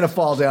 I'm not going to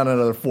fall down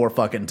another 4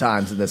 fucking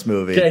times in this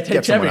movie.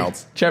 Get someone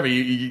else.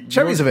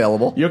 Chevy's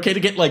available. You okay to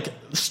get like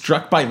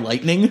struck by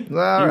lightning? All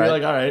right.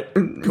 Like, all right,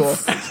 cool.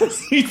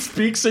 He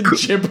speaks in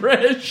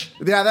gibberish.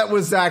 Yeah, that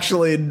was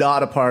actually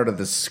not a part of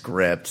the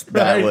script.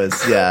 That was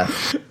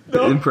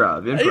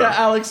Improv. Yeah,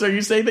 Alex, are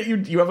you saying that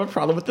you have a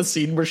problem with the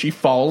scene where she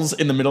falls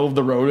in the middle of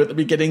the road at the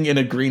beginning in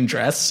a green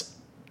dress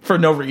for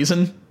no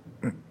reason?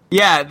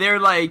 Yeah, they're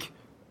like,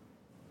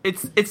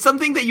 it's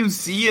something that you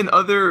see in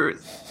other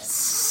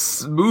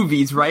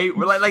movies, right?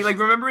 Where like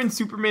remember in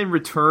Superman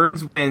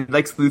Returns when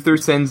Lex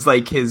Luthor sends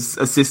like his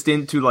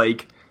assistant to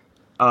like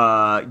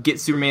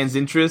get Superman's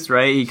interest,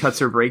 right? He cuts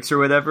her brakes or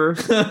whatever.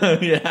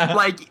 Yeah.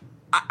 Like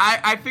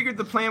I figured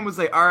the plan was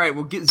like, all right,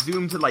 we'll get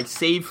Zoom to like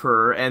save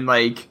her and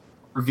like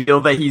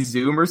reveal that he's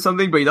Zoom or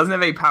something, but he doesn't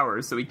have any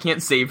powers, so he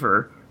can't save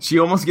her. She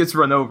almost gets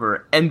run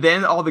over, and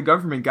then all the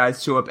government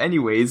guys show up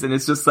anyways, and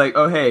it's just like,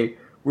 oh hey,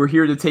 we're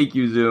here to take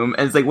you, Zoom.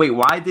 And it's like, wait,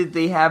 why did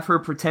they have her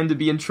pretend to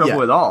be in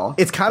trouble at all?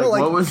 It's kind of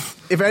like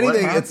if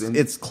anything,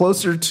 it's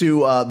closer to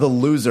The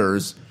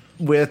Losers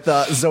with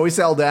Zoe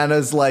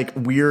Saldana's like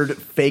weird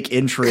fake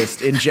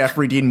interest in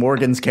Jeffrey Dean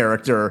Morgan's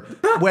character.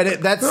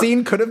 When that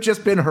scene could have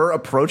just been her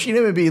approaching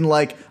him and being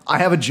like, "I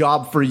have a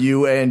job for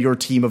you and your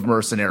team of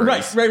mercenaries."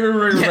 Right.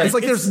 Yeah, it's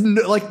like there's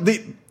no, like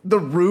the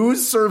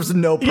ruse serves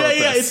no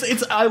purpose. Yeah.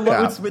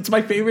 It's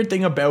my favorite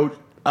thing about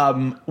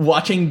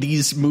watching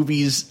these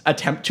movies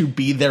attempt to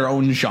be their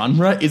own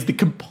genre is the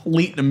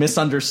complete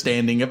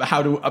misunderstanding of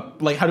how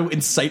to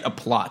incite a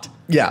plot.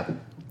 Yeah.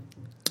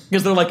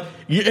 Because they're like,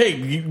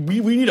 hey, we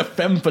need a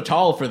femme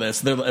fatale for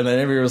this. And then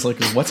everyone was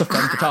like, what's a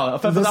femme fatale? A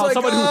femme fatale is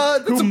someone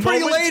who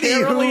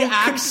momentarily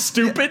acts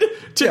stupid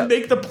to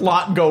make the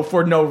plot go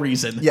for no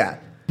reason. Yeah.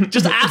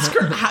 Just ask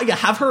her,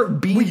 have her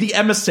be the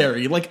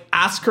emissary. Like,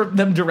 ask her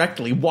them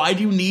directly. Why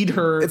do you need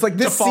her it's like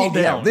this to fall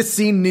scene, down? Yeah, this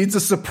scene needs a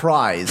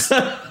surprise.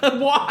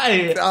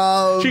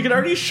 Why? She could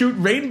already shoot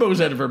rainbows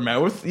out of her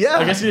mouth. Yeah.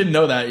 I guess you didn't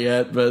know that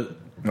yet, but...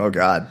 Oh,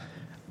 God.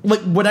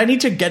 Like, what I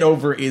need to get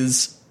over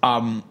is...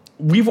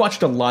 we've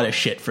watched a lot of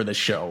shit for this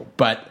show,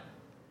 but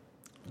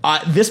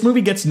this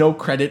movie gets no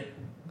credit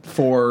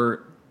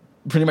for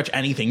pretty much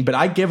anything, but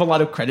I give a lot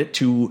of credit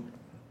to...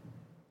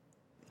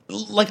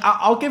 Like,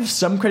 I'll give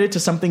some credit to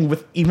something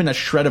with even a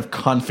shred of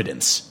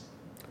confidence.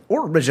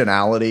 Or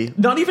originality.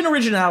 Not even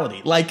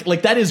originality. Like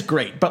that is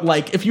great, but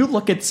like, if you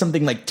look at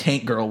something like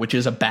Tank Girl, which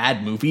is a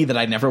bad movie that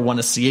I never want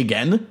to see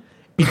again,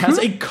 it has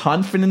a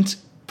confident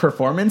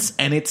performance,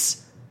 and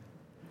it's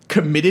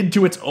committed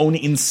to its own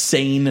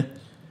insane...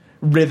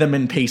 rhythm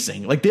and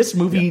pacing. Like, this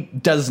movie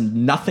does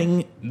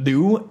nothing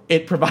new.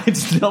 It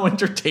provides no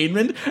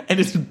entertainment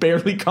and is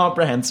barely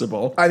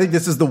comprehensible. I think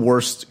this is the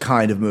worst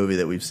kind of movie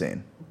that we've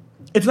seen.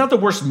 It's not the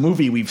worst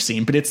movie we've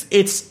seen, but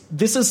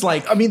this is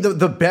like... I mean,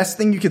 the best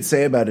thing you could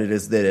say about it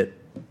is that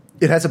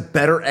it has a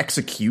better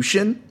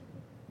execution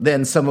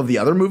than some of the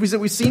other movies that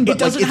we've seen, but it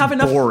doesn't have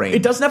enough boring.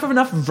 It doesn't have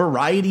enough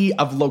variety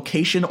of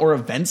location or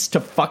events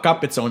to fuck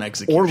up its own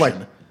execution. Or like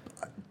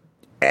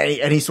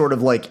any sort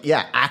of like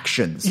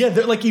actions. Yeah,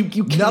 like you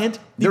can't.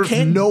 There's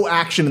no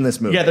action in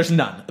this movie. Yeah, there's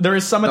none. There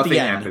is some at Nothing the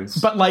end,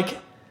 happens. but like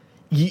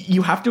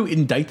you have to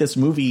indict this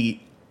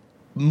movie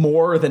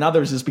more than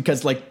others, is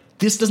because like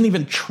this doesn't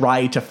even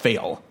try to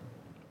fail.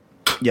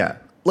 Yeah,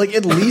 like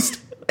at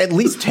least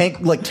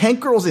Tank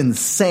Girl's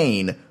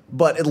insane,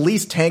 but at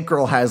least Tank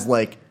Girl has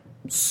like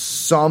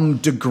some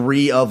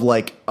degree of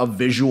like a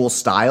visual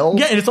style.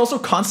 Yeah, and it's also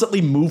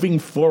constantly moving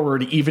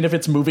forward, even if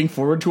it's moving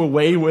forward to a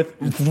way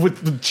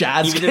with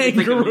jazz Even if it's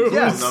like a kangaroos. musical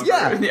Yes, number.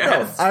 yeah.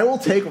 Yes. No, I will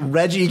take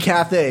Reggie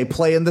Cathay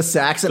playing the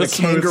sax and The a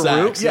smooth kangaroo.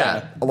 sax,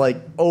 yeah. Like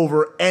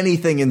over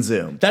anything in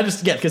Zoom That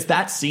is because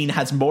that scene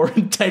has more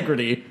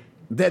integrity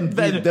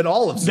than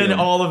all of Zoom. than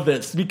all of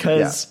this,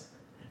 because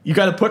you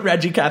got to put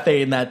Reggie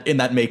Cathay in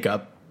that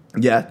makeup.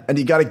 Yeah, and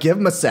you got to give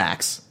him a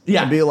sax.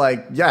 Yeah. and be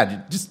like,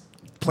 yeah, just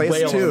play us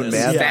Wail a on tune, this.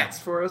 man. Yeah. Stats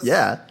for us.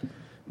 Yeah.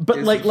 But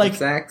Here's like some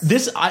sax.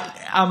 this,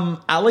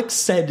 Alex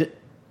said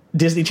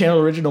Disney Channel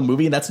original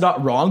movie, and that's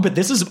not wrong. But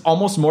this is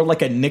almost more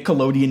like a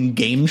Nickelodeon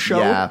game show.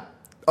 Yeah.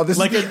 Oh, this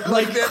Like is a-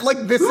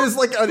 like this is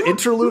like an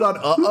interlude on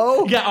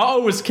Uh-Oh. Yeah,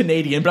 it was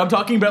Canadian, but I'm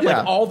talking about Yeah.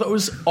 like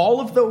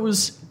all of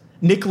those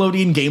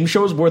Nickelodeon game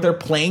shows where they're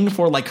playing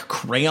for like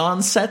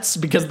crayon sets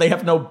because they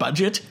have no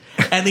budget,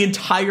 and the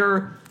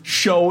entire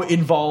show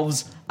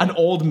involves an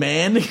old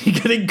man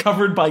getting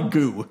covered by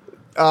goo.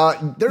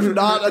 There's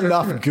not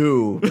enough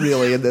goo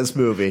really in this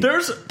movie.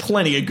 There's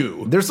plenty of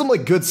goo. There's some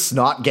like good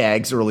snot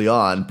gags early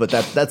on, but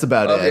that's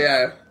about Oh it.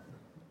 yeah.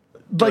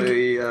 Like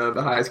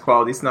The highest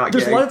quality snot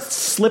there's gag. a lot of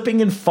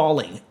slipping and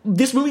falling.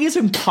 This movie is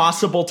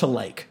impossible to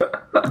like.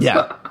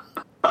 Yeah.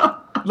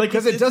 Like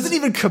Because it doesn't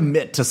even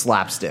commit to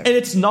slapstick. and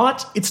it's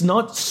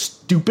not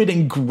stupid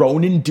and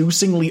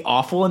groan-inducingly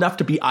awful enough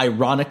to be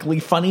ironically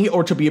funny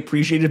or to be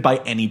appreciated by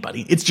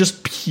anybody. It's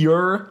just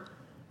pure,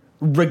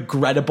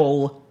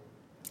 regrettable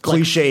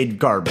Cliched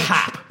garbage.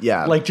 pap.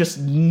 Yeah. Like just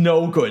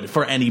no good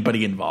for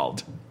anybody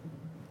involved.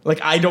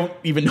 Like I don't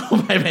even know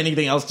if I have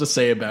anything else to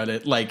say about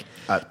it. Like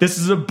this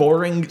is a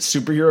boring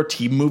superhero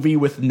team movie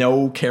with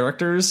no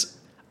characters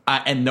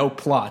and no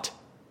plot.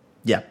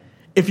 Yeah.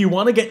 If you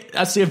want to get,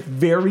 I say, a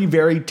very,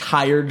 very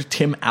tired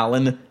Tim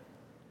Allen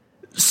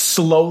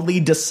slowly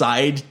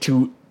decide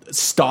to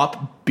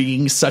stop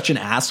being such an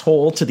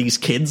asshole to these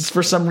kids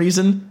for some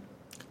reason.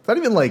 It's not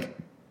even like,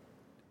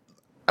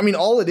 I mean,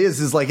 all it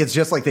is like, it's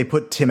just like they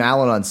put Tim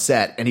Allen on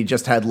set and he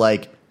just had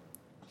like,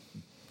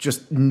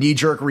 just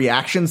knee-jerk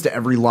reactions to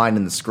every line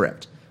in the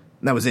script.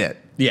 And that was it.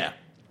 Yeah.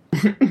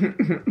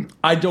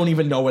 I don't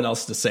even know what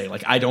else to say.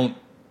 Like, I don't.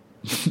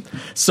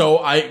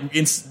 So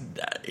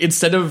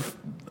instead of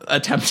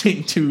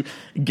attempting to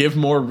give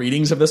more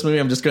readings of this movie,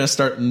 I'm just going to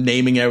start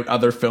naming out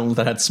other films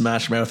that had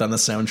Smash Mouth on the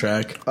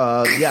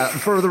soundtrack. Yeah,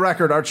 for the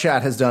record, our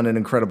chat has done an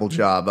incredible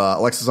job.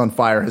 Alexis on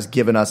Fire has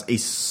given us a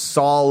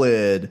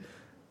solid,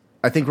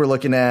 I think we're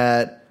looking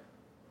at,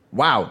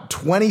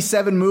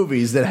 27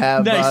 movies that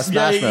have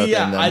Smash Mouth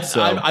in them.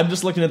 So. I'm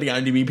just looking at the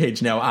IMDb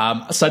page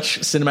now. Such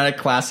cinematic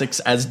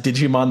classics as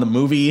Digimon the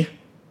movie.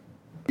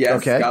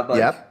 Yes. Okay, Godlike.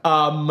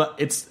 yep.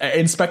 It's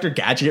Inspector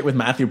Gadget with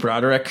Matthew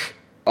Broderick.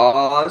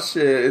 Oh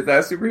shit! Is that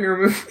a superhero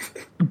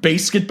movie?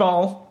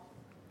 Basketball.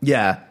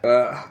 Yeah.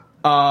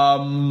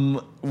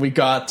 We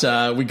got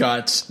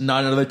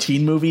not another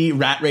teen movie.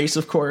 Rat Race,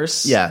 of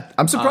course. Yeah.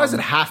 I'm surprised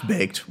that Half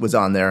Baked was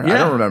on there. I Yeah.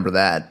 don't remember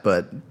that,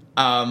 but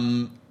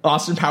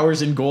Austin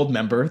Powers in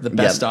Goldmember, the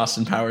best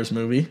Austin Powers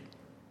movie.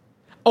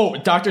 Oh,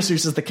 Dr.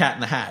 Seuss is The Cat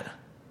in the Hat.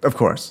 of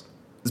course.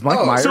 Is Mike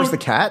Oh, Myers so- the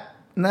cat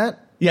in that?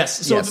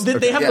 Yes, so Yes, they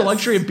okay. have the Yes.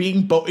 luxury of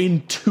being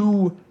in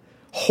two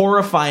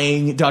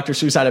horrifying Dr.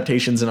 Seuss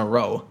adaptations in a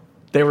row.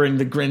 They were in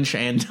The Grinch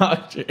and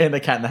The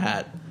Cat in the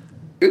Hat.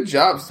 Good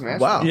job,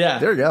 Smash. Wow. Yeah.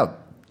 There you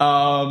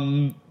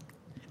go.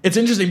 It's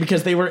interesting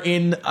because they were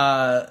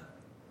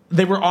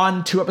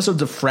on 2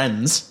 episodes of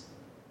Friends.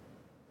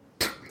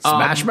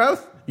 Smash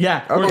Mouth?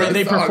 Yeah, Okay. where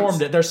they Songs.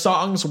 performed it. Their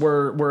songs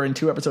were in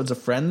 2 episodes of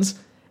Friends,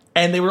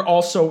 and they were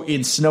also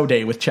in Snow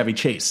Day with Chevy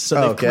Chase. So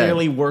they Okay.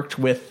 clearly worked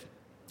with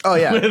Oh,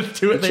 yeah. with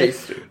two of The the,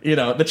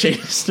 Chaser. the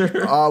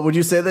Chaser. Would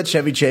you say that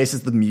Chevy Chase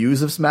is the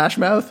muse of Smash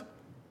Mouth?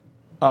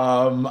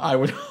 I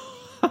would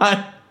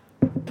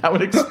that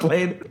would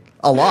explain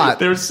A lot.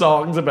 There's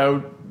songs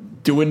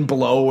about doing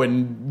blow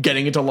and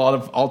getting into a lot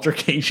of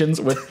altercations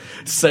with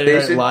Saturday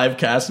Night should- Live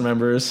cast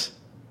members.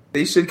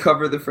 They should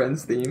cover the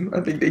Friends theme. I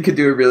think they could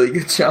do a really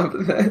good job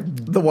of that.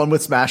 The one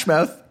with Smash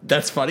Mouth?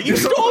 That's funny. You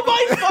stole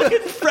my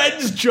fucking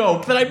Friends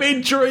joke that I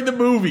made during the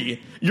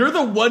movie. You're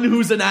the one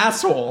who's an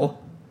asshole.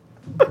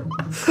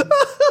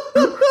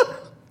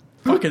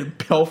 Fucking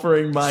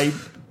pilfering my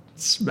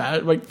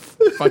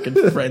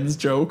fucking Friends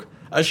joke.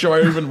 A show I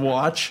don't even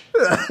watch.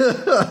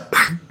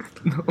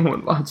 No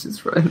one watches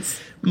Friends.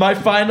 My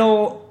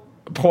final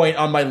point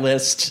on my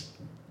list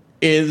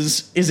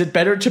is it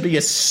better to be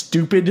a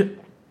stupid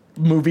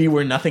movie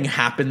where nothing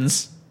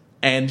happens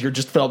and you're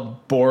just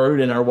felt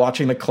bored and are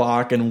watching the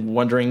clock and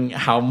wondering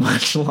how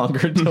much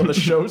longer until the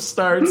show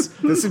starts,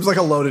 This seems like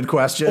a loaded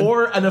question.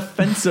 or an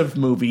offensive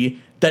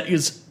movie that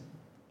is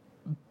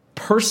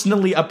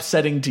personally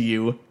upsetting to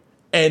you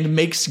and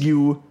makes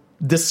you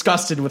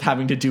disgusted with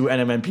having to do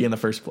NMNP in the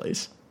first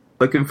place.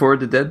 Looking forward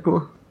to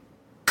Deadpool.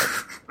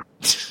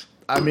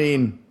 I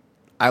mean,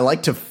 I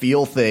like to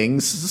feel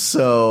things,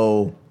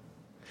 so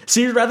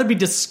you'd rather be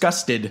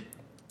disgusted.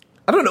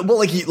 I don't know. Well,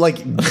 like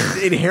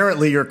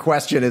inherently, your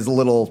question is a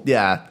little,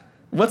 yeah.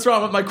 What's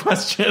wrong with my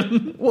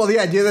question? Well, the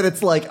idea that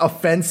it's like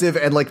offensive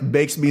and like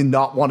makes me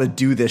not want to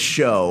do this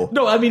show.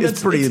 No, I mean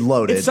it's pretty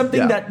loaded. It's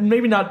something that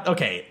maybe not.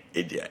 Okay,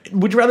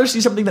 would you rather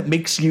see something that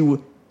makes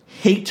you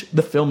hate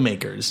the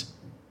filmmakers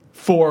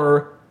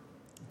for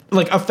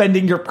like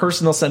offending your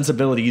personal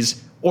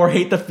sensibilities, or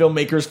hate the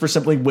filmmakers for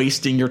simply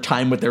wasting your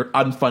time with their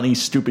unfunny,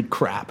 stupid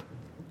crap?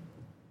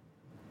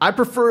 I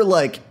prefer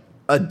like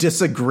a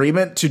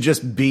disagreement to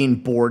just being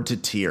bored to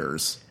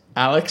tears.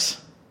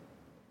 Alex?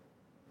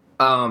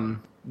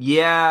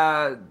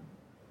 Yeah,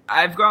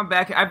 I've gone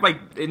back. I've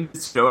like in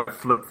this show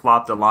flip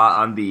flopped a lot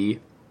on the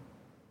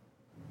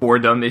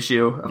boredom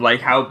issue of like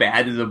how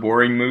bad is a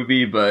boring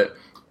movie, but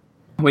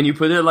when you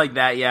put it like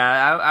that,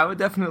 yeah, I would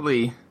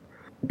definitely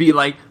be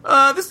like,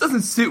 this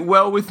doesn't sit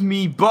well with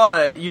me,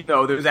 but you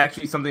know, there's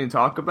actually something to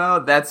talk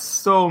about. That's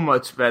so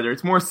much better.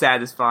 It's more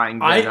satisfying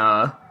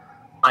than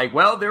like,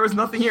 well, there was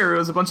nothing here. It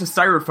was a bunch of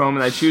styrofoam,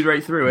 and I chewed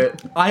right through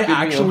it. I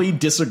actually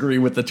disagree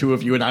with the two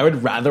of you, and I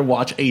would rather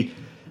watch a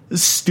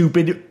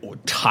stupid,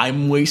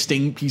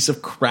 time-wasting piece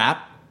of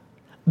crap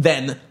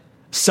than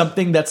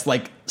something that's,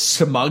 like,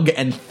 smug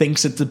and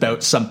thinks it's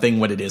about something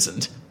when it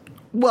isn't.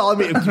 Well, I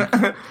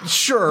mean,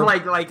 sure.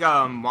 Like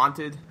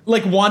Wanted?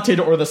 Like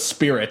Wanted or The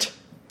Spirit.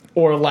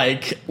 Or,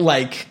 like...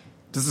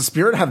 Does The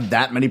Spirit have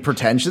that many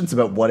pretensions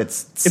about what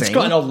it's saying? It's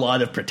got a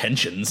lot of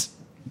pretensions.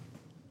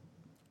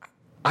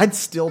 I'd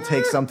still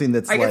take something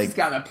that's I guess like... it's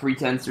got a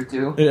pretense or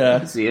two. Yeah. I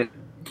can see it.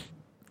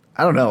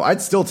 I don't know.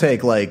 I'd still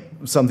take, like,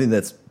 something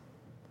that's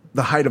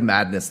the height of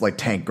madness, like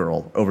Tank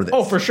Girl, over this.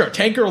 Oh, for sure.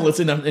 Tank Girl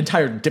is in an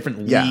entire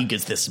different league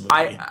as this movie.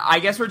 I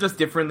guess we're just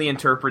differently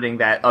interpreting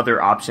that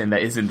other option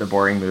that isn't the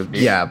boring movie.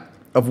 Yeah.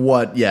 Of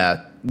what,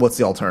 yeah. What's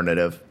the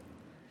alternative?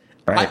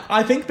 Right.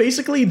 I think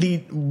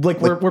basically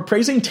we're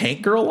praising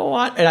Tank Girl a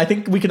lot, and I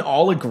think we can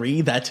all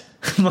agree that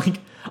like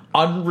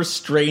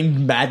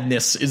unrestrained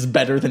madness is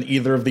better than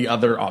either of the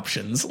other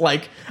options.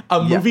 Like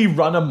a movie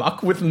run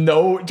amok with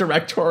no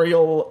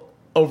directorial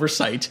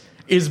oversight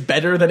is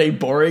better than a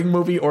boring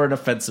movie or an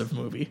offensive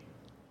movie.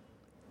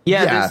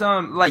 Yeah,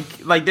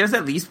 there's there's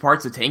at least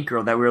parts of Tank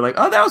Girl that we were like,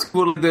 oh, that was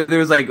cool. There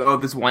was like,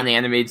 this one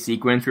animated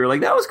sequence. We were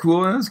like, that was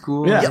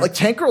cool. Yeah, like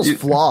Tank Girl's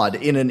flawed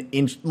in an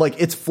inch. Like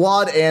it's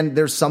flawed, and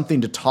there's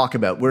something to talk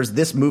about. Whereas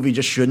this movie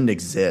just shouldn't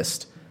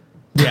exist.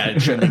 Yeah,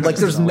 it shouldn't. Like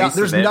there's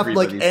nothing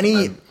like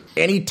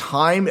any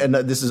time, and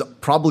this is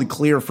probably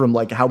clear from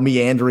like how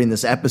meandering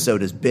this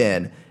episode has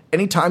been.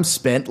 Any time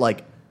spent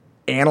like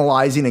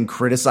analyzing and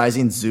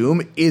criticizing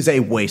Zoom is a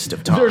waste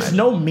of time. There's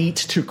no meat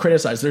to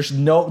criticize. There's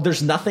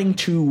nothing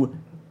to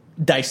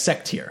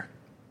dissect here.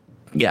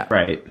 Yeah.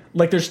 Right.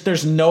 Like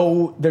there's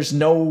nothing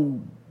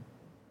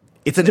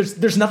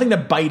to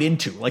bite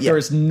into. Like there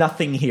is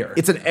nothing here.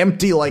 It's an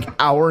empty like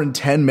hour and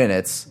 10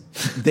 minutes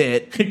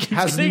that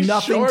has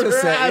nothing to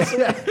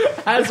say.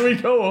 As we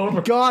go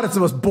over. God, it's the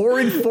most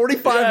boring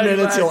 45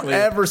 minutes you'll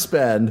ever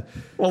spend.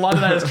 Well, a lot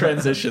of that is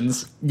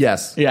transitions.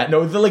 Yes. Yeah,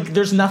 no,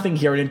 there's nothing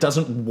here, and it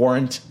doesn't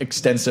warrant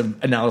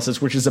extensive analysis,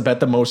 which is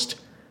about the most,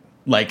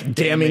 like,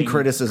 damning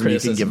criticism you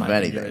can give of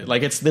anything.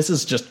 Like, this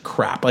is just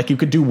crap. Like, you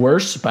could do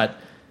worse, but,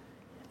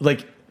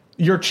 like,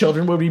 your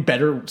children would be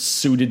better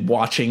suited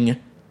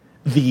watching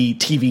the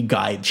TV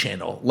Guide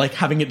channel. Like,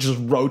 having it just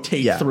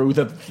rotate through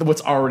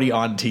what's already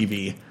on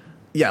TV.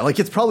 Yeah, like,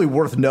 it's probably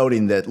worth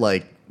noting that,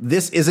 like,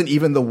 this isn't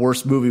even the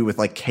worst movie with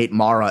like Kate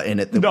Mara in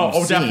it that we've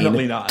seen. No,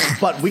 definitely not.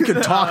 But we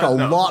could talk a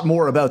lot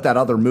more about that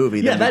other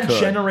movie. Yeah, that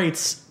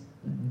generates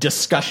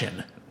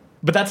discussion.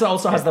 But that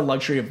also has the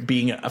luxury of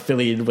being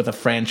affiliated with a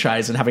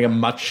franchise and having a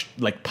much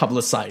like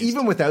publicized.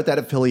 Even without that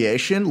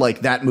affiliation,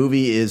 like that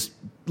movie is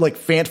like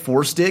Fant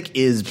Four Stick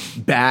is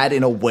bad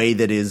in a way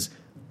that is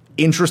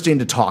interesting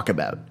to talk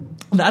about.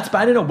 That's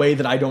bad in a way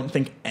that I don't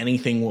think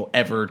anything will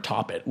ever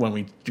top it when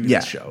we do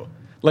this show.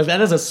 Like,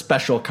 that is a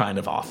special kind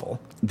of awful.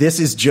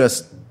 This is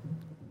just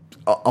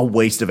a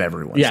waste of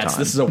everyone's time. Yes,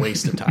 this is a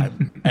waste of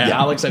time.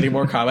 Alex, any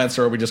more comments,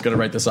 or are we just going to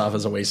write this off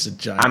as a wasted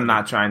time? I'm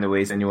not trying to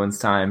waste anyone's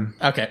time.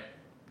 Okay.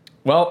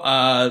 Well,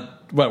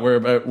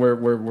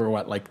 we're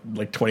what,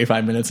 like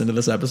 25 minutes into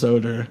this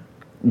episode, or?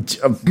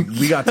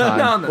 We got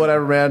time. No.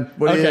 Whatever, man.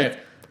 What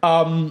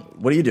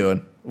are you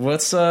doing?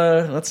 Let's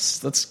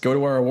go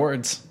to our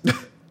awards.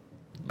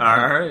 All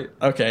right.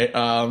 Okay.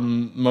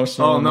 Most.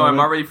 Oh no, I'm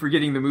already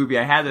forgetting the movie.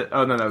 I had it.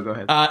 Oh no, go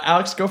ahead.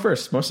 Alex, go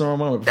first. Most normal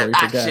moment before you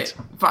forget. Shit.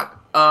 Fuck.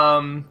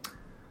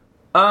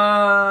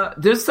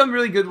 There's some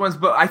really good ones,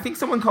 but I think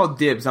someone called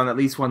dibs on at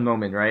least one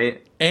moment,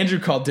 right? Andrew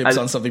called dibs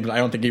on something, but I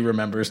don't think he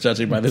remembers,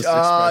 judging by this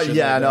expression.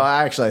 Yeah, no,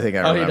 I think I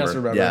remember. Oh, he does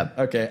remember. Yeah.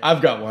 Okay,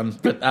 I've got one,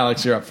 but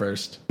Alex, you're up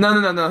first.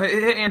 No.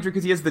 Hit Andrew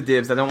because he has the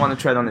dibs. I don't want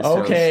to tread on his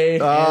toes. Okay,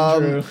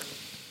 Andrew.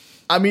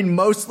 I mean,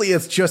 mostly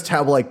it's just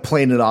how, like,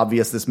 plain and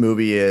obvious this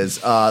movie is.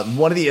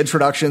 One of the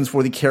introductions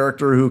for the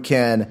character who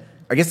can...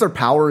 I guess their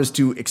power is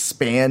to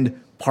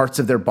expand parts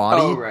of their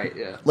body. Oh, right,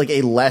 yeah. Like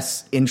a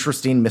less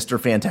interesting Mr.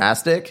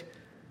 Fantastic.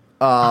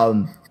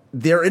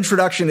 Their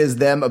introduction is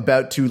them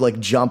about to like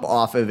jump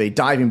off of a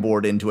diving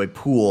board into a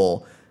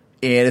pool,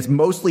 and it's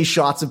mostly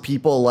shots of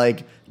people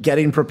like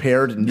getting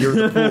prepared near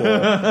the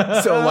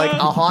pool. So like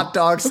a hot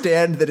dog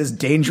stand that is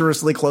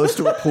dangerously close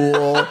to a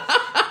pool,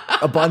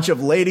 a bunch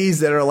of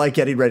ladies that are like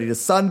getting ready to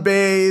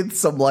sunbathe,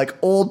 some like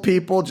old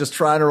people just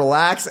trying to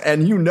relax,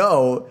 and you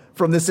know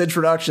from this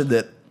introduction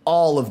that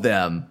all of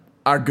them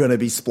are gonna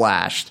be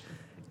splashed.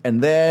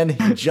 And then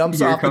he jumps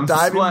Here off the comes the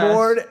diving splash.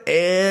 board,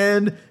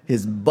 and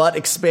his butt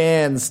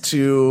expands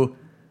to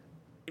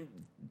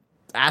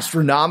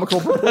astronomical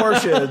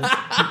proportions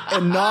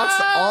and knocks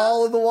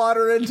all of the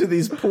water into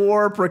these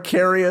poor,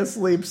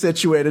 precariously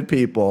situated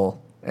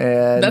people.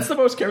 And That's the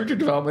most character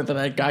development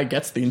that guy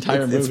gets the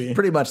entire movie. it's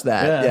pretty much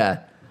that. Yeah.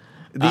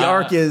 The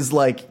arc is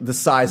like the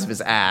size of his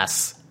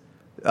ass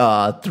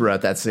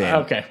throughout that scene.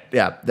 Okay.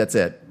 Yeah, that's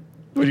it.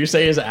 Would you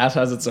say his ass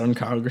has its own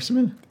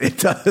congressman? It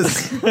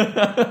does.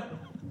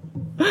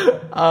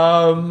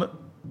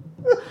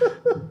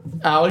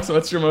 Alex,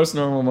 what's your most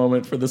normal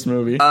moment for this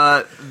movie?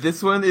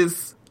 This one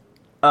is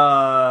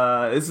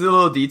it's a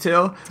little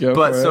detail, Go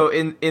but for so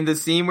it. in the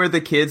scene where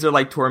the kids are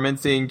like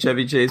tormenting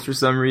Chevy Chase for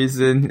some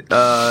reason,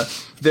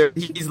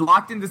 he's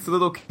locked in this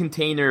little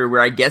container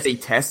where I guess they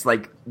test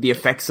like the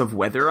effects of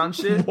weather on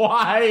shit.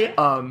 Why?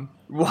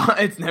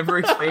 It's never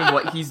explained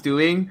what he's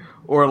doing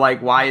or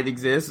like why it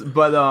exists,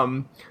 but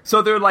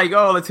so they're like,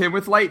 oh, let's hit him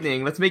with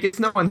lightning, let's make it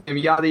snow on him,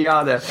 yada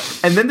yada,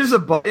 and then there's a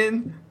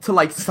button to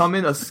like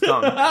summon a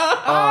skunk.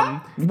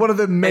 One of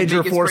the major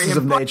make it spray forces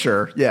him. of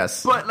nature.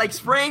 Yes. But like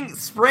spraying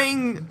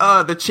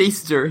the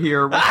chaser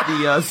here with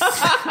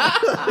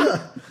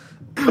the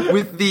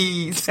with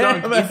the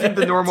skunk Damn it. isn't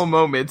the normal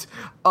moment.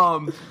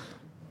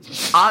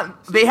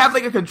 They have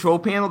like a control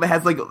panel that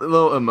has like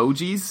little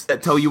emojis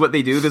that tell you what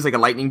they do. There's like a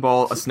lightning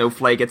ball, a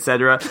snowflake,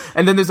 etc.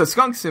 And then there's a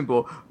skunk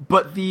symbol.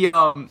 But the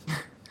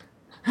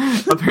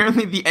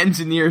apparently the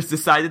engineers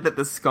decided that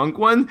the skunk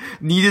one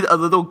needed a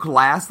little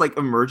glass like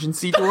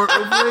emergency door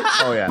over it.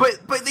 Oh, yeah.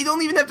 But they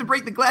don't even have to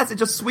break the glass; it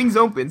just swings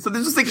open. So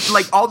there's just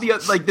like all the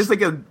like there's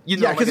like a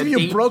Yeah, because if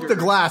you broke the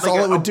glass,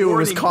 all it would do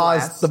was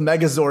cause the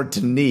Megazord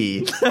to knee.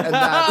 And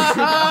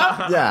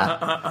that,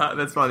 yeah.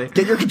 That's funny.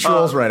 Get your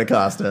controls right,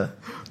 Acosta.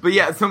 But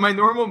yeah, so my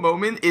normal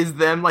moment is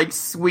them like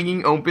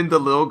swinging open the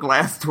little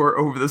glass door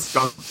over the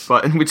skunk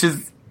button, which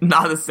is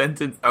not a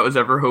sentence I was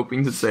ever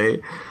hoping to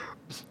say.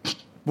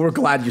 We're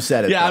glad you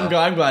said it. Yeah, though.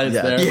 I'm glad it's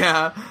Yeah. there.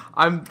 Yeah,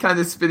 I'm kind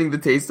of spitting the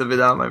taste of it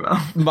out of my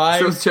mouth.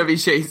 So is Chevy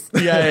Chase.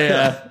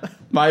 Yeah.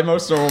 My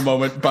most normal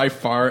moment by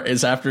far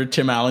is after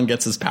Tim Allen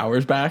gets his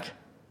powers back.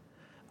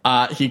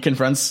 He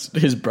confronts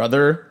his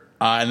brother,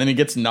 and then he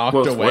gets knocked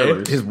Well, away.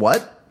 spoilers. His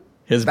what?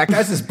 His That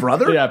guy's his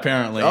brother? yeah,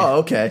 apparently. Oh,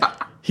 okay.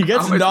 He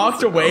gets How am I knocked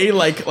supposed to away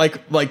know?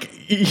 like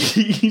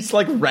he's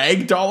like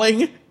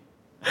ragdolling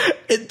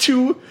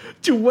to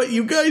what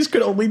you guys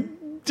could only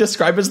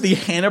describe as the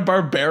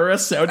Hanna-Barbera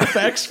sound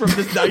effects from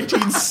the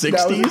 1960s.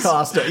 That was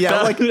Acosta.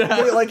 Yeah, like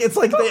it's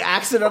like they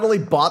accidentally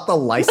bought the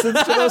license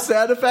to those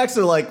sound effects.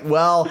 They're like,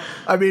 well,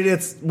 I mean,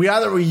 we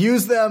either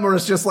use them or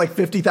it's just like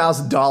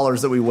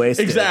 $50,000 that we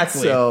wasted.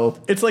 Exactly. So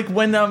it's like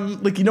when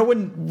like you know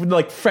when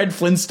like Fred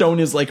Flintstone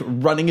is like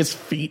running his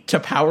feet to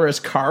power his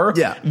car.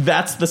 Yeah.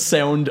 That's the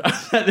sound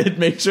that it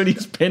makes when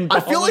he's pinballing. I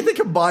feel like they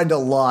combined a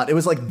lot. It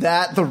was like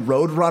that. The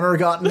Roadrunner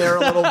got in there a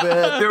little bit.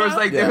 There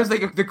was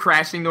the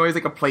crashing noise,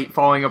 like a plate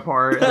falling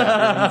apart.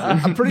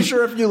 I'm pretty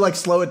sure if you like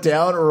slow it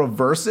down or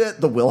reverse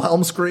it, the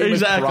Wilhelm scream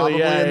Exactly, is probably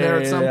yeah, in there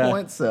yeah, at some yeah.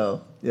 point.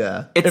 So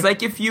yeah. It's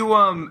like if you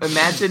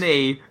imagine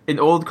an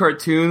old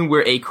cartoon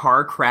where a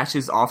car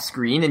crashes off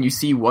screen and you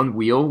see one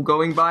wheel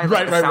going by,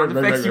 like the sound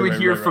effects you would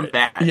hear from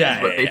that. Yeah,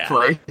 is what they yeah.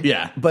 play.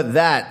 Yeah. But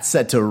that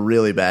set to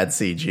really bad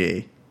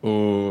CG.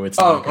 Oh, it's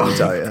not good. I'll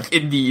tell you.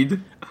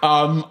 Indeed.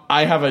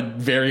 I have a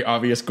very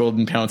obvious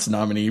Golden Pounce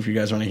nominee if you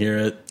guys want to hear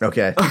it.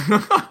 Okay.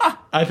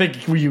 I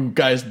think you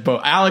guys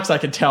both. Alex, I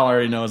can tell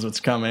already knows what's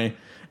coming.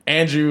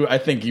 Andrew, I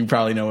think you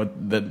probably know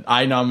that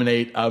I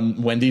nominate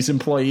Wendy's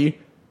employee.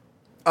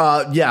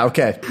 Yeah,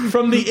 okay.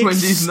 From the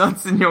Wendy's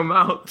nuts in your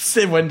mouth.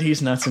 Say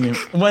Wendy's nuts in you.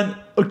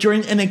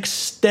 During an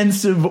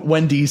extensive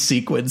Wendy's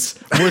sequence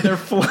where they're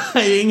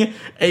flying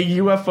a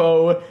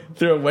UFO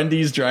through a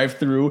Wendy's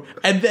drive-thru,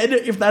 and then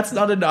if that's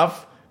not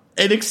enough,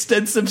 an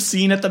extensive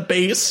scene at the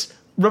base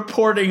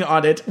reporting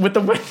on it with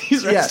the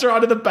Wendy's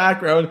restaurant in the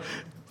background.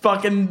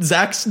 Fucking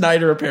Zack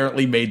Snyder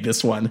apparently made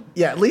this one.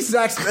 Yeah, at least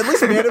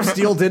Man of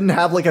Steel didn't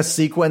have like a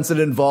sequence that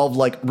involved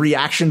like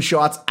reaction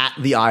shots at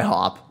the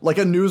IHOP. Like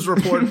a news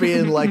report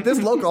being like, this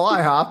local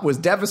IHOP was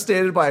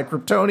devastated by a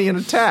Kryptonian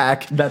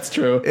attack. That's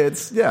true.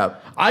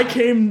 I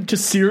came to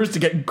Sears to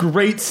get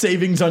great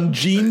savings on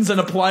jeans and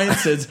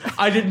appliances.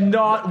 I did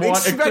not want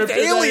expect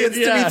aliens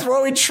to be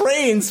throwing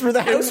trains through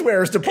the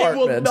housewares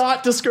department. It will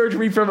not discourage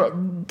me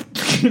from,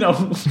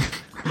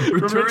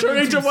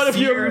 returning to one of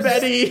your Sears.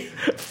 many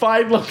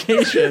fine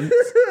locations.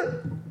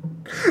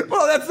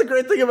 Well, that's the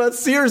great thing about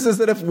Sears is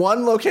that if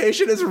one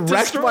location is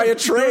wrecked by a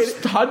train,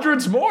 there's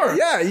hundreds more.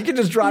 yeah, you can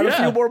just drive a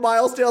few more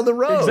miles down the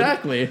road.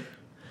 Exactly.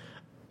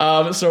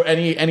 So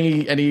any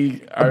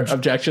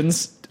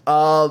objections?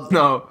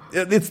 No.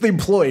 It's the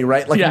employee,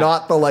 right? Like, Yeah.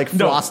 not the, like,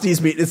 No.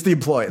 Frosties meat. It's the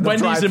employee. The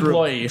Wendy's drive-thru-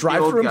 employee.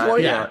 Drive-thru The old guy,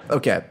 employee? yeah.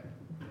 Okay.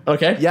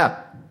 Okay. Yeah.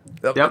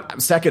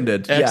 Yep.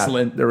 Seconded.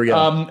 Excellent. Yeah, there we go.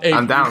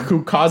 I'm down.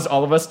 Who caused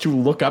all of us to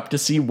look up to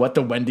see what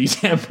the Wendy's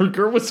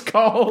hamburger was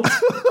called?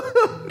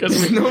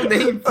 Because No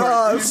name for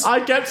it.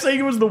 I kept saying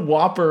it was the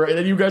Whopper, and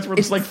then you guys were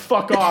just like,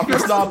 "Fuck off!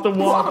 It's not the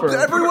Whopper."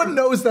 Everyone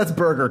knows that's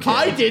Burger King.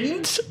 I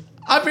didn't.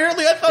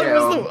 Apparently, I thought it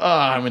was Yeah. the.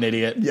 I'm an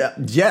idiot. Yeah.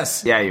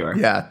 Yes. Yeah, you are.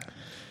 Yeah.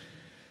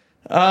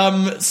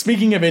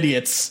 Speaking of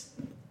idiots,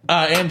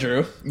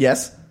 Andrew,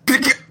 Yes.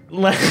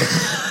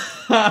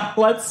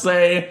 let's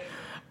say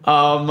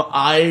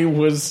I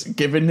was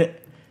given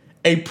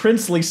a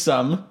princely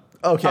sum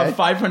Okay. of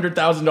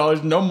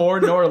 $500,000, no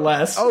more nor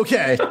less.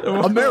 Okay.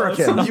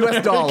 American.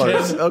 U.S.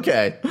 dollars.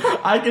 Okay.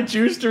 I could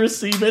choose to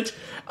receive it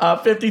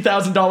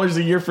 $50,000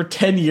 a year for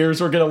 10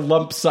 years or get a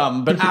lump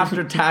sum, but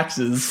after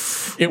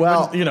taxes, it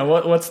Well-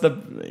 would, what's the,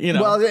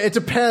 Well, it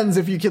depends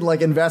if you can,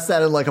 like, invest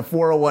that in, like, a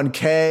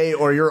 401k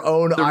or your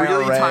own The IRA.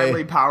 really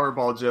timely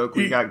Powerball joke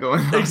we got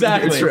going on.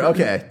 Exactly. It's true.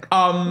 Okay.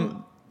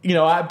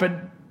 but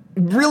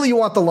Really, you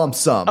want the lump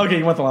sum? okay,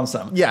 you want the lump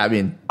sum. Yeah, I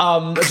mean,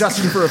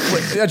 adjusting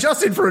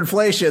for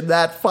inflation,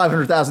 that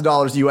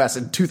 $500,000 US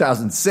in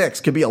 2006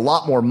 could be a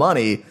lot more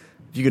money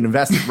if you can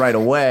invest it right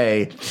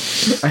away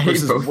I hate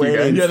versus both you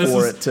waiting guys. this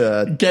for is it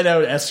to. get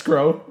out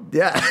escrow.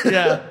 Yeah,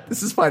 Yeah.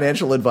 This is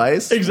financial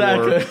advice.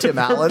 Exactly. For Tim For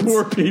Allen's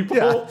poor people.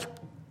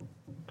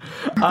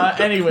 Yeah.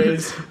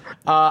 Anyways,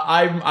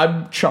 I'm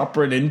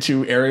choppering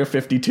into Area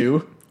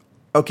 52,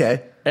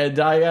 Okay. and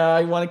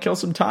I want to kill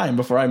some time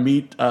before I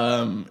meet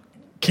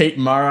Kate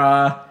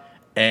Mara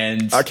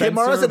and Kate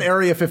Mara's in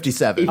Area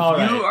 57. If All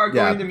right. you are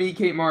Yeah. going to meet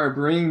Kate Mara,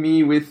 bring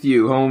me with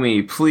you,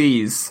 homie,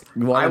 please.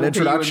 You want I an will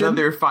introduction?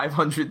 pay you another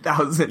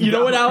 $500,000. You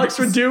know what Alex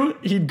would do?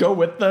 He'd go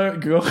with the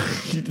girl.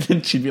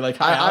 She'd be like,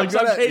 "Hi, I'm Alex,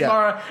 I'm gonna- Kate yeah.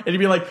 Mara," and he'd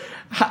be like,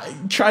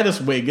 "Try this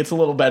wig. It's a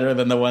little better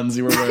than the ones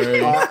you were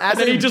wearing." as and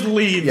then a- he just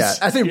leaves. Yeah,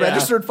 as a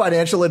registered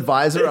financial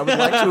advisor, I would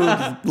like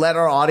to let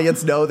our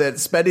audience know that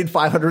spending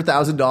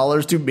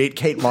 $500,000 to meet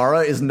Kate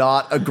Mara is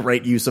not a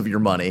great use of your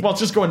money. Well, it's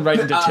just going right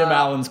into Tim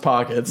Allen's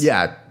pockets.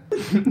 Yeah.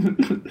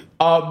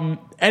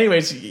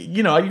 Anyways,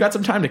 you got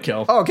some time to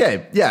kill.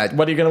 Okay. Yeah.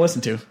 What are you going to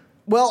listen to?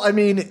 Well, I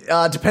mean,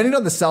 depending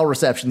on the cell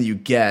reception that you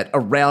get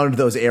around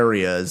those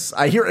areas,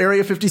 I hear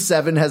Area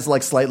 57 has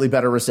like slightly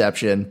better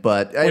reception,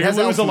 but it you has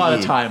lose a lot of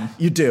LTE. time.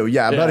 You do,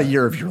 yeah, about Yeah. a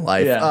year of your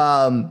life.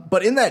 Yeah.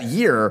 But in that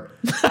year,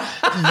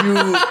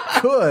 you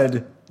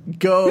could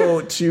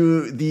go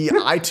to the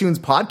iTunes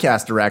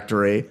podcast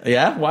directory.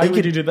 Yeah? Why would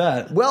could- you do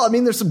that? Well, I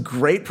mean, there's some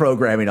great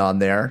programming on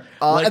there.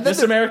 Like and then This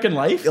there- American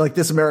Life? like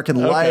This American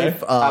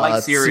Life. I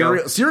like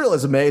Serial. Serial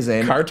is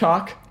amazing. Car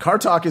Talk? Car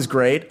Talk is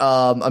great.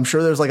 I'm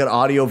sure there's like an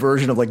audio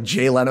version of like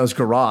Jay Leno's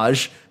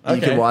Garage that you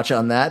Okay. can watch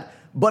on that.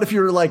 But if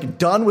you're like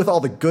done with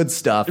all the good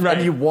stuff Right.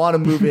 and you want to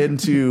move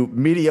into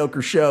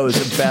mediocre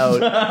shows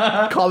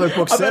about comic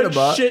book cinema,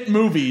 About shit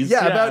movies.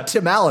 about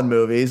Tim Allen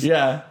movies,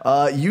 Yeah.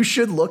 you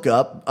should look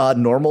up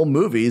normal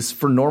movies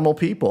for normal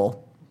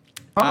people.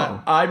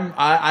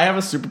 I have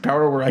a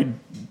superpower where I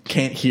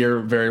can't hear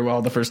very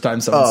well the first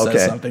time someone Oh, okay.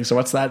 says something. So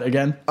what's that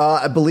again?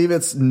 I believe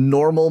it's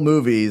normal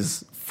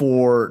movies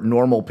for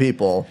normal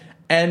people.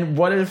 And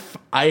what if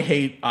I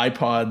hate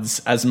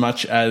iPods as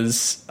much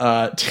as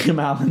Tim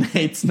Allen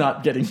hates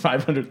not getting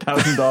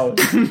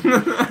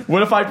 $500,000?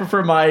 What if I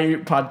prefer my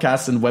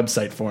podcast in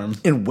website form?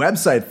 In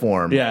website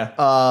form. Yeah.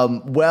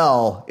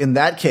 Well, in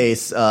that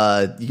case, you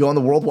go on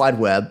the World Wide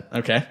Web.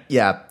 Okay.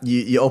 Yeah,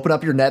 you open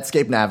up your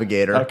Netscape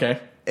Navigator. Okay.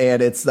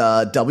 And it's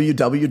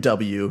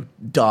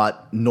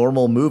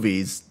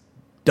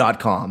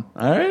www.normalmovies.com.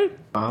 All right.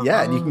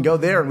 Yeah, and you can go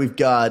there, and we've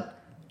got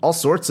all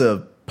sorts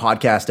of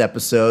podcast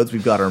episodes.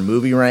 We've got our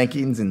movie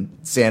rankings in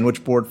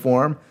sandwich board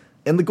form.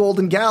 In the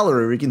Golden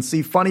Gallery, where you can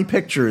see funny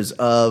pictures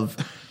of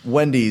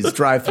Wendy's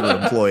drive-thru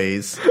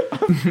employees.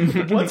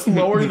 What's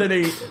lower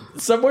than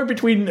somewhere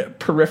between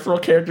peripheral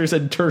characters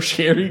and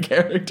tertiary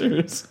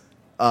characters?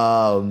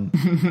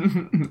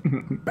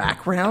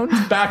 Background?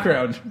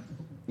 Background.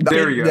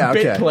 There we go. Yeah,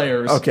 Bit okay.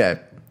 players. Okay.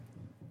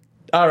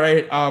 All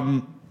right.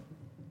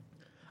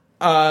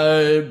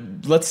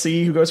 Let's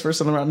see who goes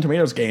first on the Rotten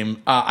Tomatoes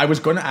game. I was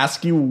going to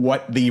ask you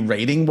what the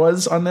rating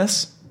was on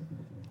this,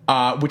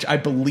 which I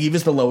believe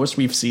is the lowest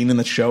we've seen in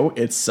the show.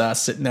 It's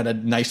sitting at a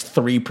nice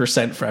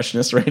 3%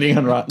 freshness rating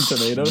on Rotten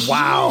Tomatoes.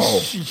 Wow.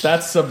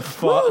 That's some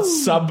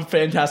sub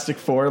Fantastic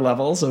Four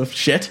levels of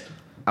shit.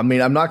 I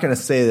mean, I'm not going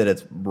to say that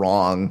it's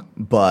wrong,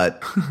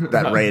 but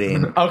that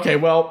rating. Okay,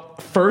 well,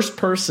 first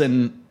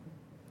person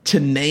to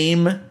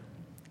name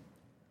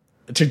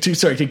to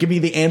give me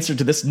the answer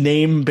to this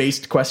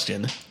name-based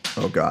question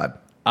Oh, God.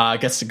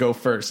 gets to go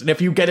first. And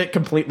if you get it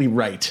completely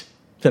right,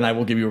 then I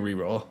will give you a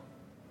reroll.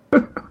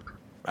 All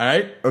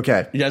right?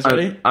 Okay. You guys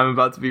ready? I'm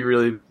about to be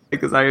really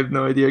because I have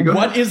no idea. Go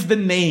What ahead. is the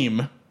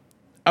name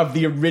of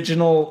the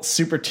original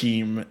super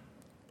team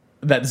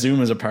that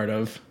Zoom is a part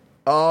of?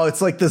 Oh,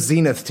 it's like the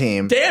Zenith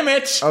team. Damn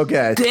it!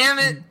 Okay. Damn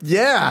it!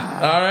 Yeah.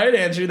 All right,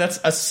 Andrew, that's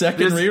a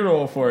second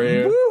reroll for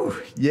you. Woo.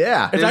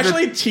 Yeah. It's There's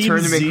actually a Team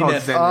tournament called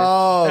Zenith. Zenith.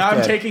 Oh, okay.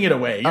 I'm taking it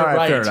away. You're All right,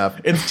 right. fair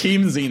enough. It's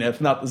Team Zenith,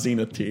 not the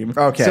Zenith team.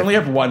 Okay. So you only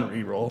have one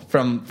reroll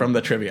from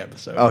the trivia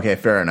episode. Okay,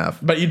 fair enough.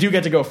 But you do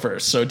get to go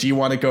first. So do you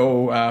want to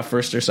go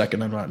first or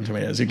second on Rotten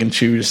Tomatoes? You can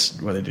choose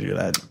whether to do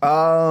that.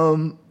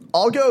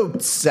 I'll go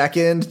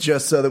second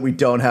just so that we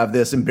don't have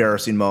this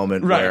embarrassing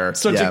moment Right. where...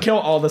 So yeah. to kill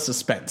all the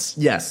suspense.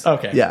 Yes.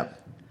 Okay. Yeah.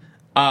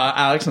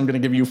 Alex, I'm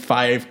going to give you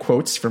 5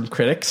 quotes from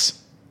critics.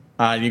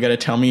 You got to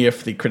tell me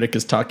if the critic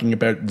is talking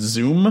about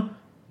Zoom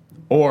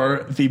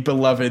or the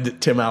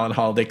beloved Tim Allen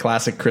holiday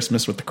classic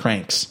Christmas with the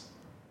Cranks.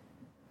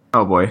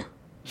 Oh boy.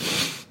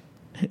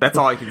 That's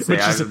all I can say.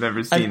 Which is I've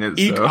never seen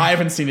it. So. I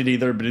haven't seen it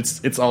either, but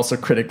it's also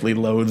critically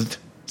loathed.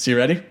 So you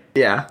ready?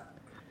 Yeah.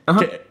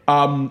 Okay.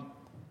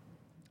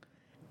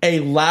 A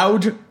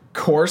loud,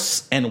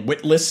 coarse, and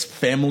witless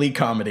family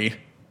comedy.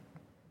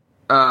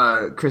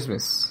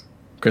 Christmas.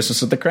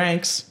 Christmas with the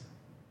Cranks.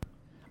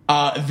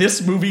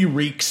 This movie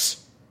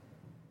reeks.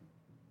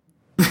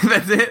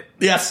 That's it?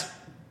 Yes.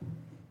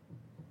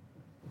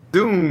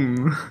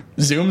 Doom.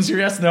 Zoom's your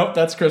yes? Nope,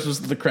 that's Christmas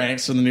with the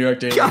Cranks from the New York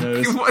Daily God,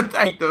 News. what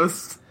thank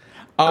those?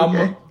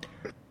 Okay.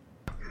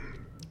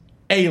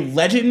 A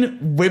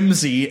leaden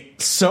whimsy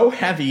so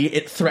heavy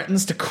it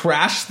threatens to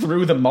crash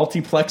through the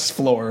multiplex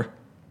floor.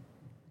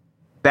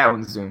 That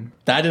one's Zoom.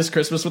 That is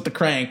Christmas with the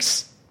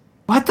Cranks.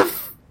 What the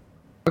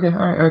Okay,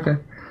 alright,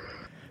 okay.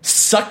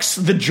 Sucks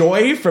the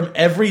joy from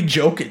every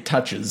joke it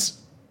touches.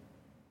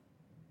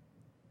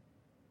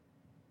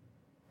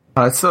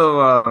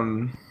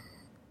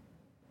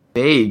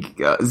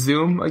 Vague.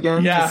 Zoom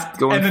again? Yeah, Just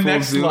going and the full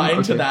next Zoom?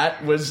 line to Okay.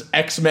 that was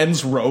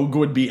X-Men's Rogue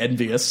would be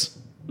envious.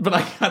 But I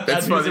got that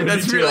That's because funny. it would be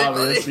That's too really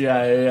obvious. funny.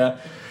 Yeah.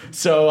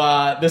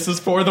 So this is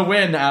for the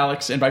win,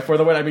 Alex. And by for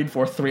the win, I mean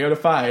for 3 out of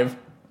 5.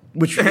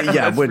 Which, yeah,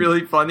 That's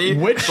really funny,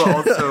 Which-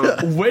 but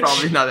also which-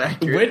 probably not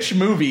accurate. Which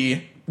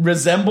movie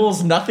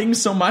resembles nothing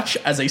so much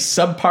as a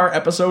subpar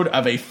episode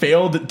of a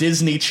failed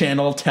Disney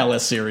Channel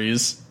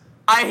teleseries?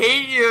 I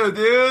hate you,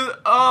 dude.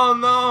 Oh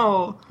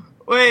no.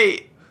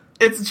 Wait.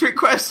 It's a trick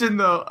question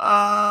though.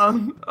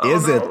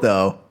 Is it,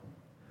 though?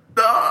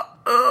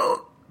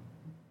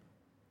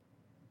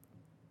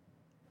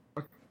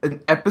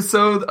 An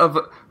episode of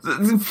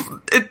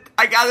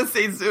I gotta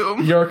say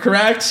Zoom. You're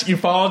correct. You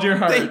followed your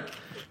heart Thank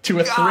to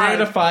a 3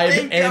 out of 5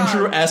 Thank God.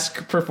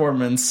 Andrew-esque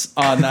performance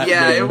on that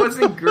Yeah, video. it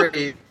wasn't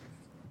great.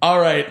 All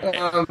right,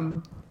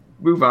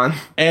 Move on.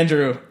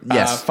 Andrew.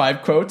 Yes.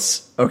 5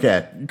 quotes.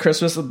 Okay.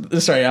 Christmas.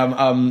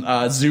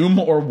 Sorry. Zoom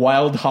or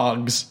Wild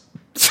Hogs.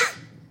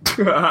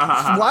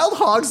 Wild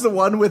Hog's the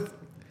one with...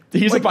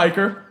 He's a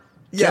biker.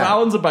 Yeah. Tim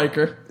Allen's a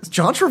biker. Is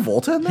John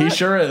Travolta in that? He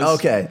sure is.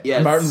 Okay.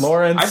 Yes. Martin I've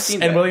Lawrence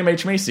seen and that. William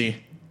H. Macy.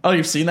 Oh,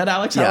 you've seen that,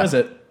 Alex? How Yeah. is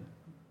it?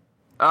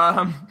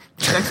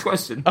 Next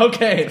question.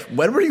 Okay.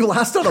 When were you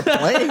last on a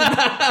plane?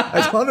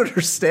 I don't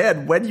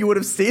understand when you would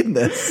have seen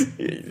this.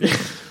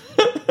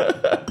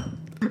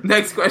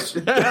 Next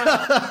question.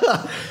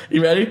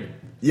 You ready?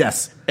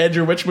 Yes.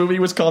 Andrew, which movie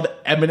was called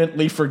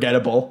Eminently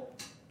Forgettable?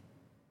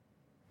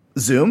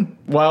 Zoom?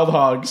 Wild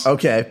Hogs.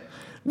 Okay.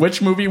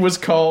 Which movie was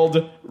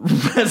called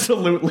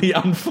Resolutely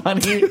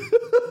Unfunny?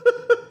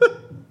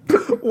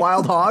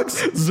 Wild Hogs?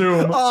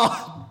 Zoom.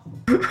 Oh.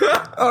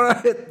 All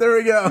right, there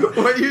we go.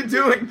 What are you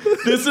doing?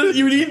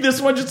 You need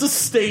this one just to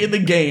stay in the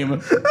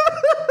game.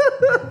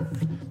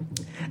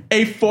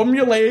 A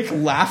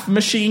formulaic laugh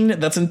machine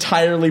that's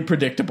entirely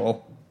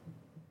predictable.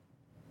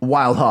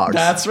 Wild Hogs.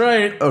 That's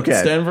right. Okay.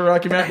 Stand for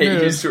Rocky I Mountain hate you,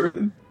 News.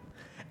 Jordan.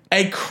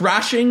 A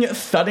crashing,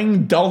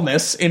 thudding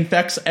dullness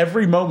infects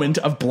every moment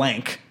of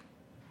blank.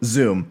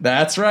 Zoom.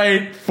 That's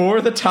right.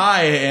 For the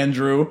tie,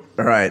 Andrew.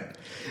 All right.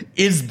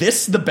 Is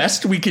this the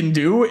best we can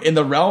do in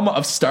the realm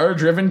of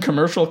star-driven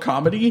commercial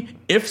comedy?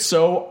 If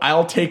so,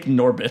 I'll take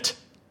Norbit.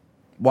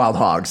 Wild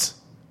Hogs.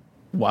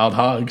 Wild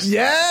Hogs.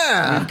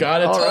 Yeah. We've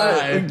got a All tie.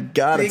 right, we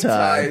got a Big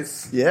tie.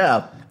 ties.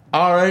 Yeah.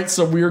 All right,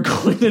 so we're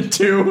going to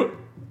do...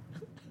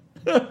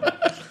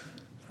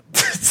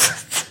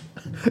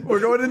 We're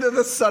going into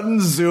the sudden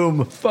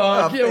Zoom.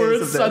 Fuck, yeah, we're in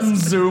phase of sudden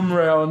this. Zoom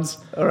rounds.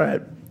 All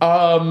right.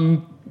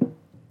 Well,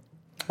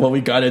 we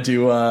gotta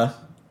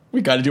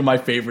do my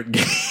favorite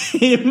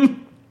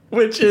game,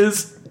 which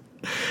is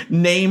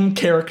name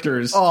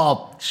characters.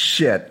 Oh,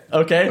 shit.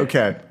 Okay?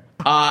 Okay.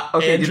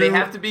 Okay, Andrew, do they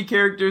have to be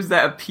characters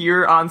that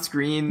appear on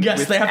screen? yes,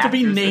 with they have to be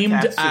actors named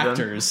attached to them?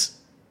 actors.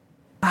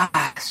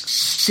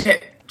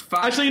 Shit.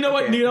 Fuck. Actually, you know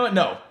what? Okay. You know what?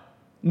 No.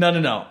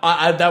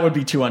 That would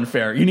be too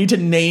unfair. You need to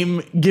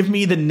give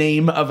me the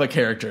name of a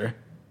character,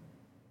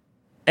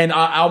 and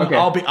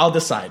I'll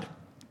decide.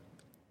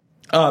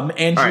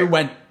 Andrew right.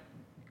 went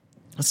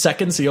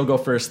second, so you'll go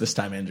first this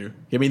time. Andrew,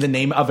 give me the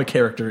name of a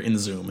character in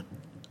Zoom.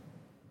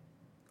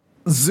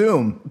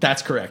 Zoom.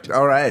 That's correct.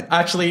 All right.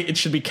 Actually, it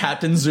should be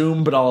Captain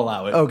Zoom, but I'll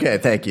allow it. Okay,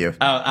 thank you.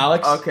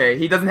 Alex? Okay,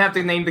 he doesn't have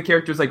to name the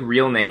character's like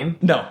real name.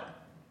 No.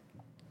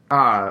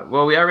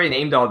 Well, we already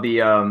named all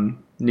the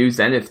new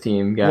Zenith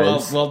team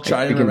guys. We'll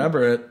try We and can-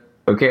 remember it.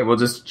 Okay, we'll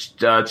just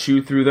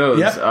chew through those.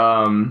 Yep.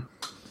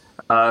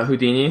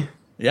 Houdini.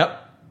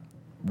 Yep,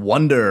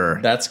 Wonder.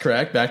 that's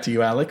correct. Back to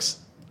you, Alex.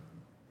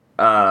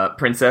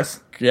 Princess.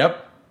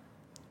 Yep.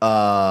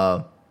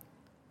 The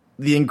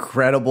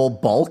Incredible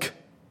Bulk.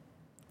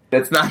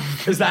 That's not.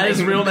 Is that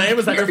his real name?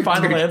 Is that your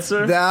final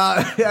answer?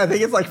 I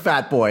think it's like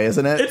Fat Boy,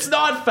 isn't it? It's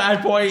not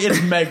Fat Boy,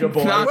 it's Mega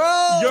Boy.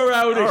 Well, You're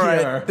out of all right,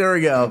 here. there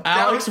we go.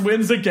 Alex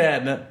wins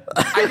again.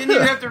 I didn't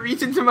even have to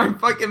reach into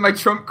my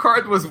trump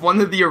card. Was one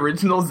of the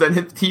original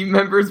Zenith team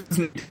members was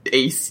named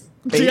Ace.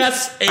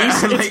 Yes,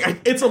 Ace.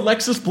 It's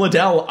Alexis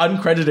Bledel,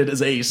 uncredited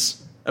as Ace.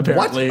 What?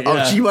 Apparently, Oh,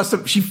 yeah.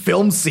 she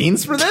filmed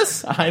scenes for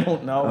this? I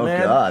don't know, Oh,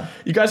 man. God.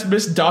 You guys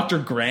missed Dr.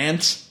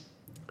 Grant,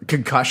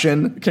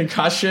 Concussion.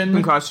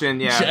 Concussion,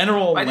 Yeah.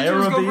 General Why didn't you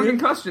just go for Larrabee,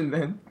 concussion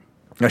then?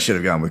 I should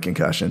have gone with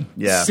Concussion.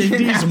 Yeah. Cindy's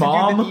Didn't have to do the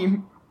mom.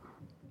 theme.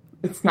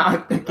 It's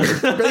not.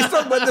 Based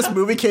on when this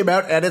movie came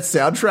out and its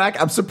soundtrack,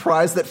 I'm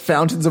surprised that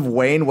Fountains of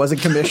Wayne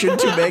wasn't commissioned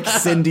to make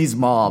Cindy's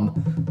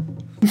mom.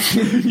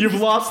 You've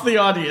lost the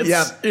audience.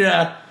 Yeah.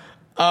 Yeah.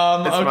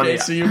 Okay, funny.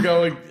 so you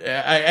go,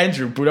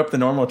 Andrew, boot up the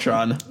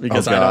Normotron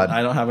because Oh, God.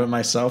 I don't have it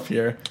myself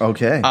here.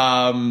 Okay.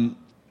 And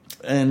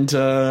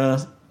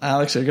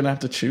Alex, you're gonna have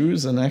to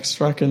choose the next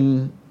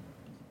fucking.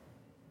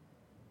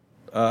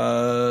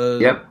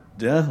 Yep.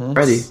 Yeah.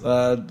 Ready.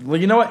 Well,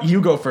 you know what?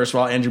 You go first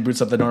while Andrew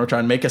boots up the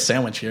Normotron. Make a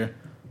sandwich here.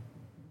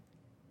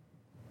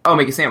 Oh,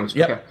 make a sandwich.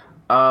 Yep.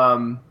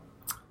 Okay.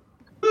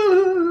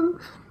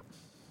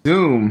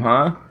 Zoom,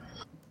 huh?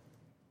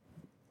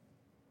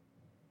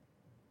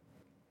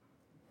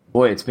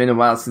 Boy, it's been a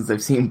while since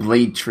I've seen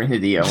Blade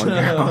Trinity. I wonder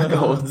how it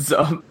holds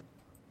up.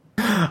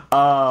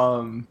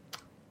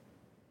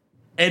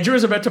 Andrew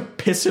is about to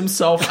piss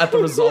himself at the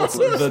results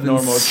of the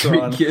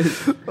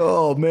Normotron.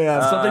 oh,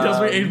 man. Something tells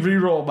me a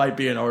reroll might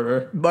be in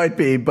order. Might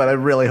be, but I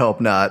really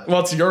hope not. Well,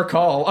 it's your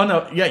call. Oh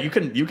no, yeah, you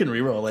can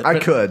reroll it. I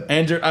But could.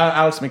 Andrew,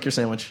 Alex, make your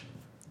sandwich.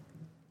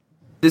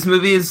 This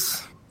movie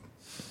is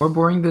more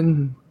boring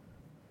than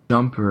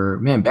Jumper.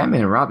 Man, Batman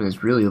and Robin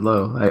is really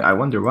low. I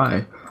wonder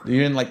why. You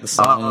didn't like the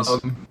songs.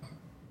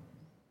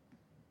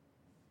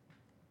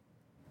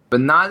 But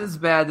not as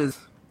bad as...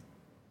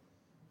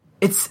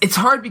 It's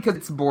hard because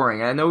it's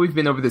boring. I know we've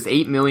been over this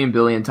 8 million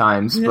billion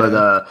times,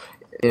 but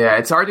yeah,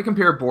 it's hard to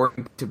compare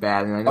boring to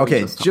bad. And I know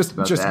Okay, we talked just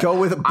about that. go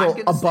with I'm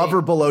gonna above say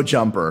or below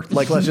Jumper.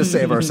 Like, let's just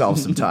save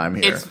ourselves some time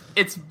here.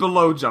 It's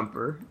below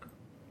Jumper.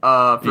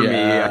 For me.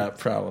 Yeah,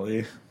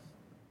 probably.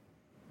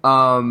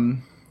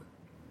 Gonna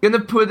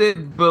put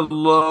it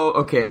below.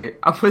 Okay,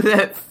 I'll put it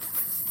at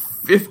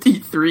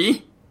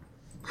 53.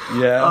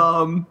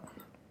 Yeah.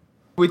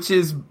 Which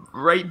is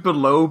right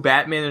below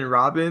Batman and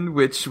Robin,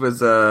 which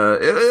was it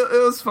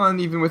was fun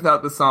even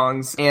without the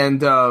songs,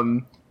 and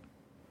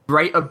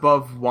right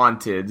above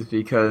Wanted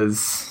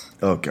because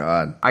oh,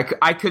 God.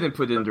 I couldn't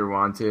put it under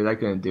Wanted. I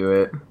couldn't do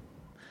it.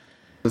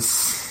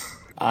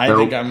 I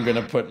think I'm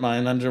gonna put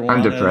mine under one.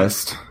 I'm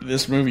depressed.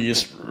 This movie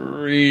is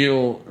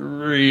real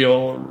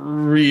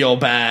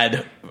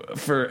bad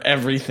for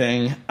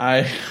everything.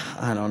 I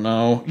don't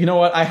know. You know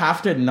what? I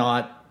have to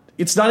not.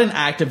 It's not an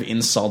act of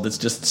insult. It's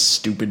just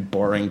stupid,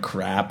 boring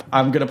crap.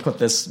 I'm gonna put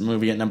this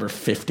movie at number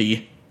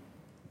 50.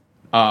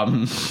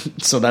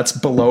 So that's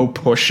below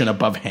Push and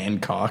above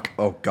Hancock.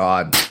 Oh,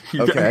 God.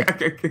 Okay.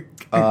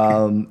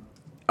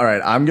 All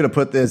right, I'm going to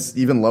put this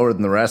even lower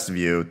than the rest of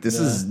you. This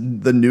is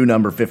the new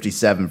number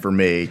 57 for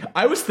me.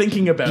 I was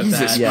thinking about Jesus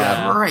that.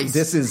 Yeah, Christ.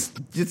 this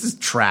is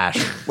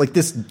trash. Like,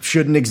 this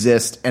shouldn't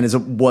exist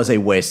and was a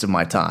waste of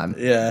my time.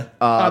 Yeah.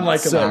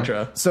 Unlike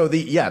Elektra. So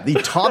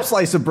the top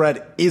slice of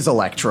bread is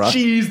Elektra.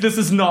 Jeez, this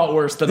is not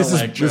worse than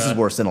Elektra. This is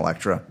worse than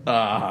Elektra.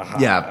 I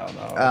Yeah. don't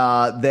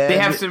know. Then They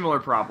have similar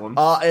problems.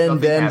 and Nothing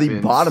then the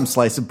happens. bottom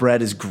slice of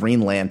bread is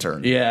Green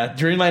Lantern. Yeah,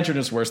 Green Lantern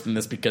is worse than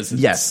this because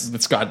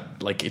it's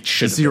got like it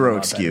should Zero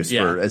excuse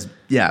for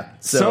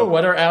So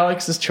what are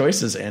Alex's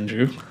choices,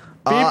 Andrew? Beep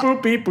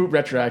boop beep boop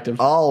retroactive.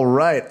 All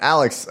right,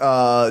 Alex.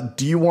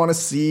 Do you want to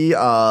see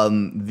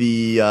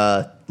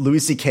the Louis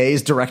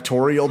C.K.'s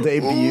directorial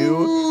debut,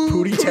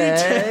 Pootie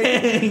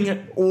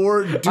Tang,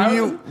 or do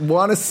you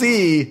want to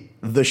see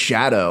The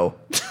Shadow?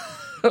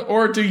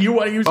 Or do you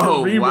want to use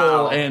your reroll,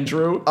 wow.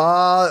 Andrew?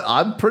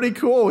 I'm pretty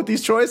cool with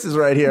these choices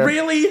right here.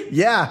 Really?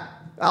 Yeah,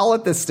 I'll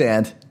let this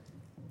stand.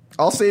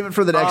 I'll save it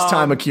for the next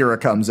time Akira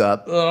comes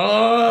up.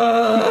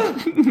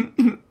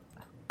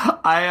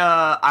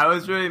 I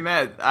was really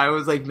mad. I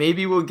was like,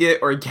 maybe we'll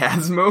get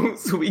Orgasmo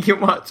so we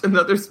can watch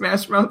another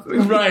Smash Mouth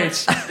movie.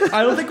 Right.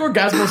 I don't think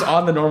Orgasmo's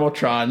on the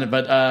Normotron,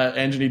 but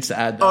Andrew needs to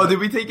add that. Oh, did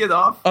we take it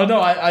off? Oh, no,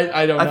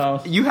 I don't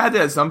know. You had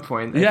it at some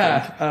point. I think.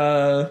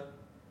 Yeah.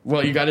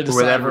 Well, you got to decide.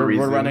 whatever We're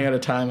reason. running out of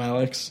time,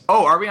 Alex.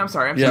 Oh, are we? I'm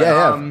sorry.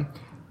 Yeah. Andrew,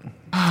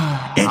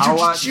 I'll just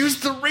watch- choose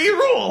the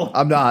reroll.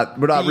 I'm not.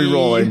 We're not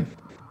re-rolling.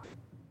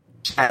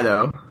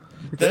 Shadow.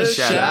 The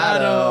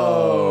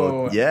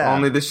Shadow. Yeah.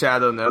 Only the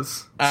Shadow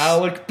knows.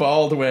 Alec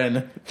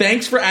Baldwin.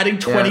 Thanks for adding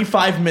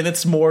 25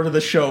 minutes more to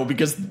the show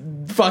because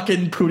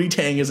fucking Pootie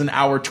Tang is an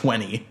hour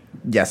 20.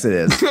 Yes, it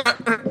is.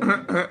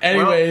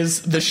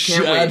 Anyways, the wait.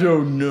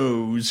 shadow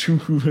knows. Oh,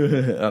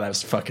 that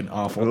was fucking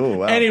awful. Ooh,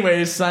 wow.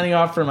 Anyways, signing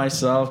off for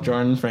myself,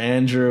 Jordan, for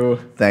Andrew,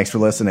 Thanks for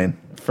listening.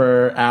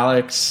 for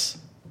Alex,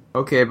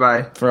 Okay,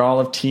 bye. for all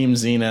of Team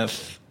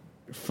Zenith.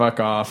 Fuck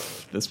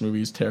off. This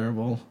movie's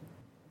terrible.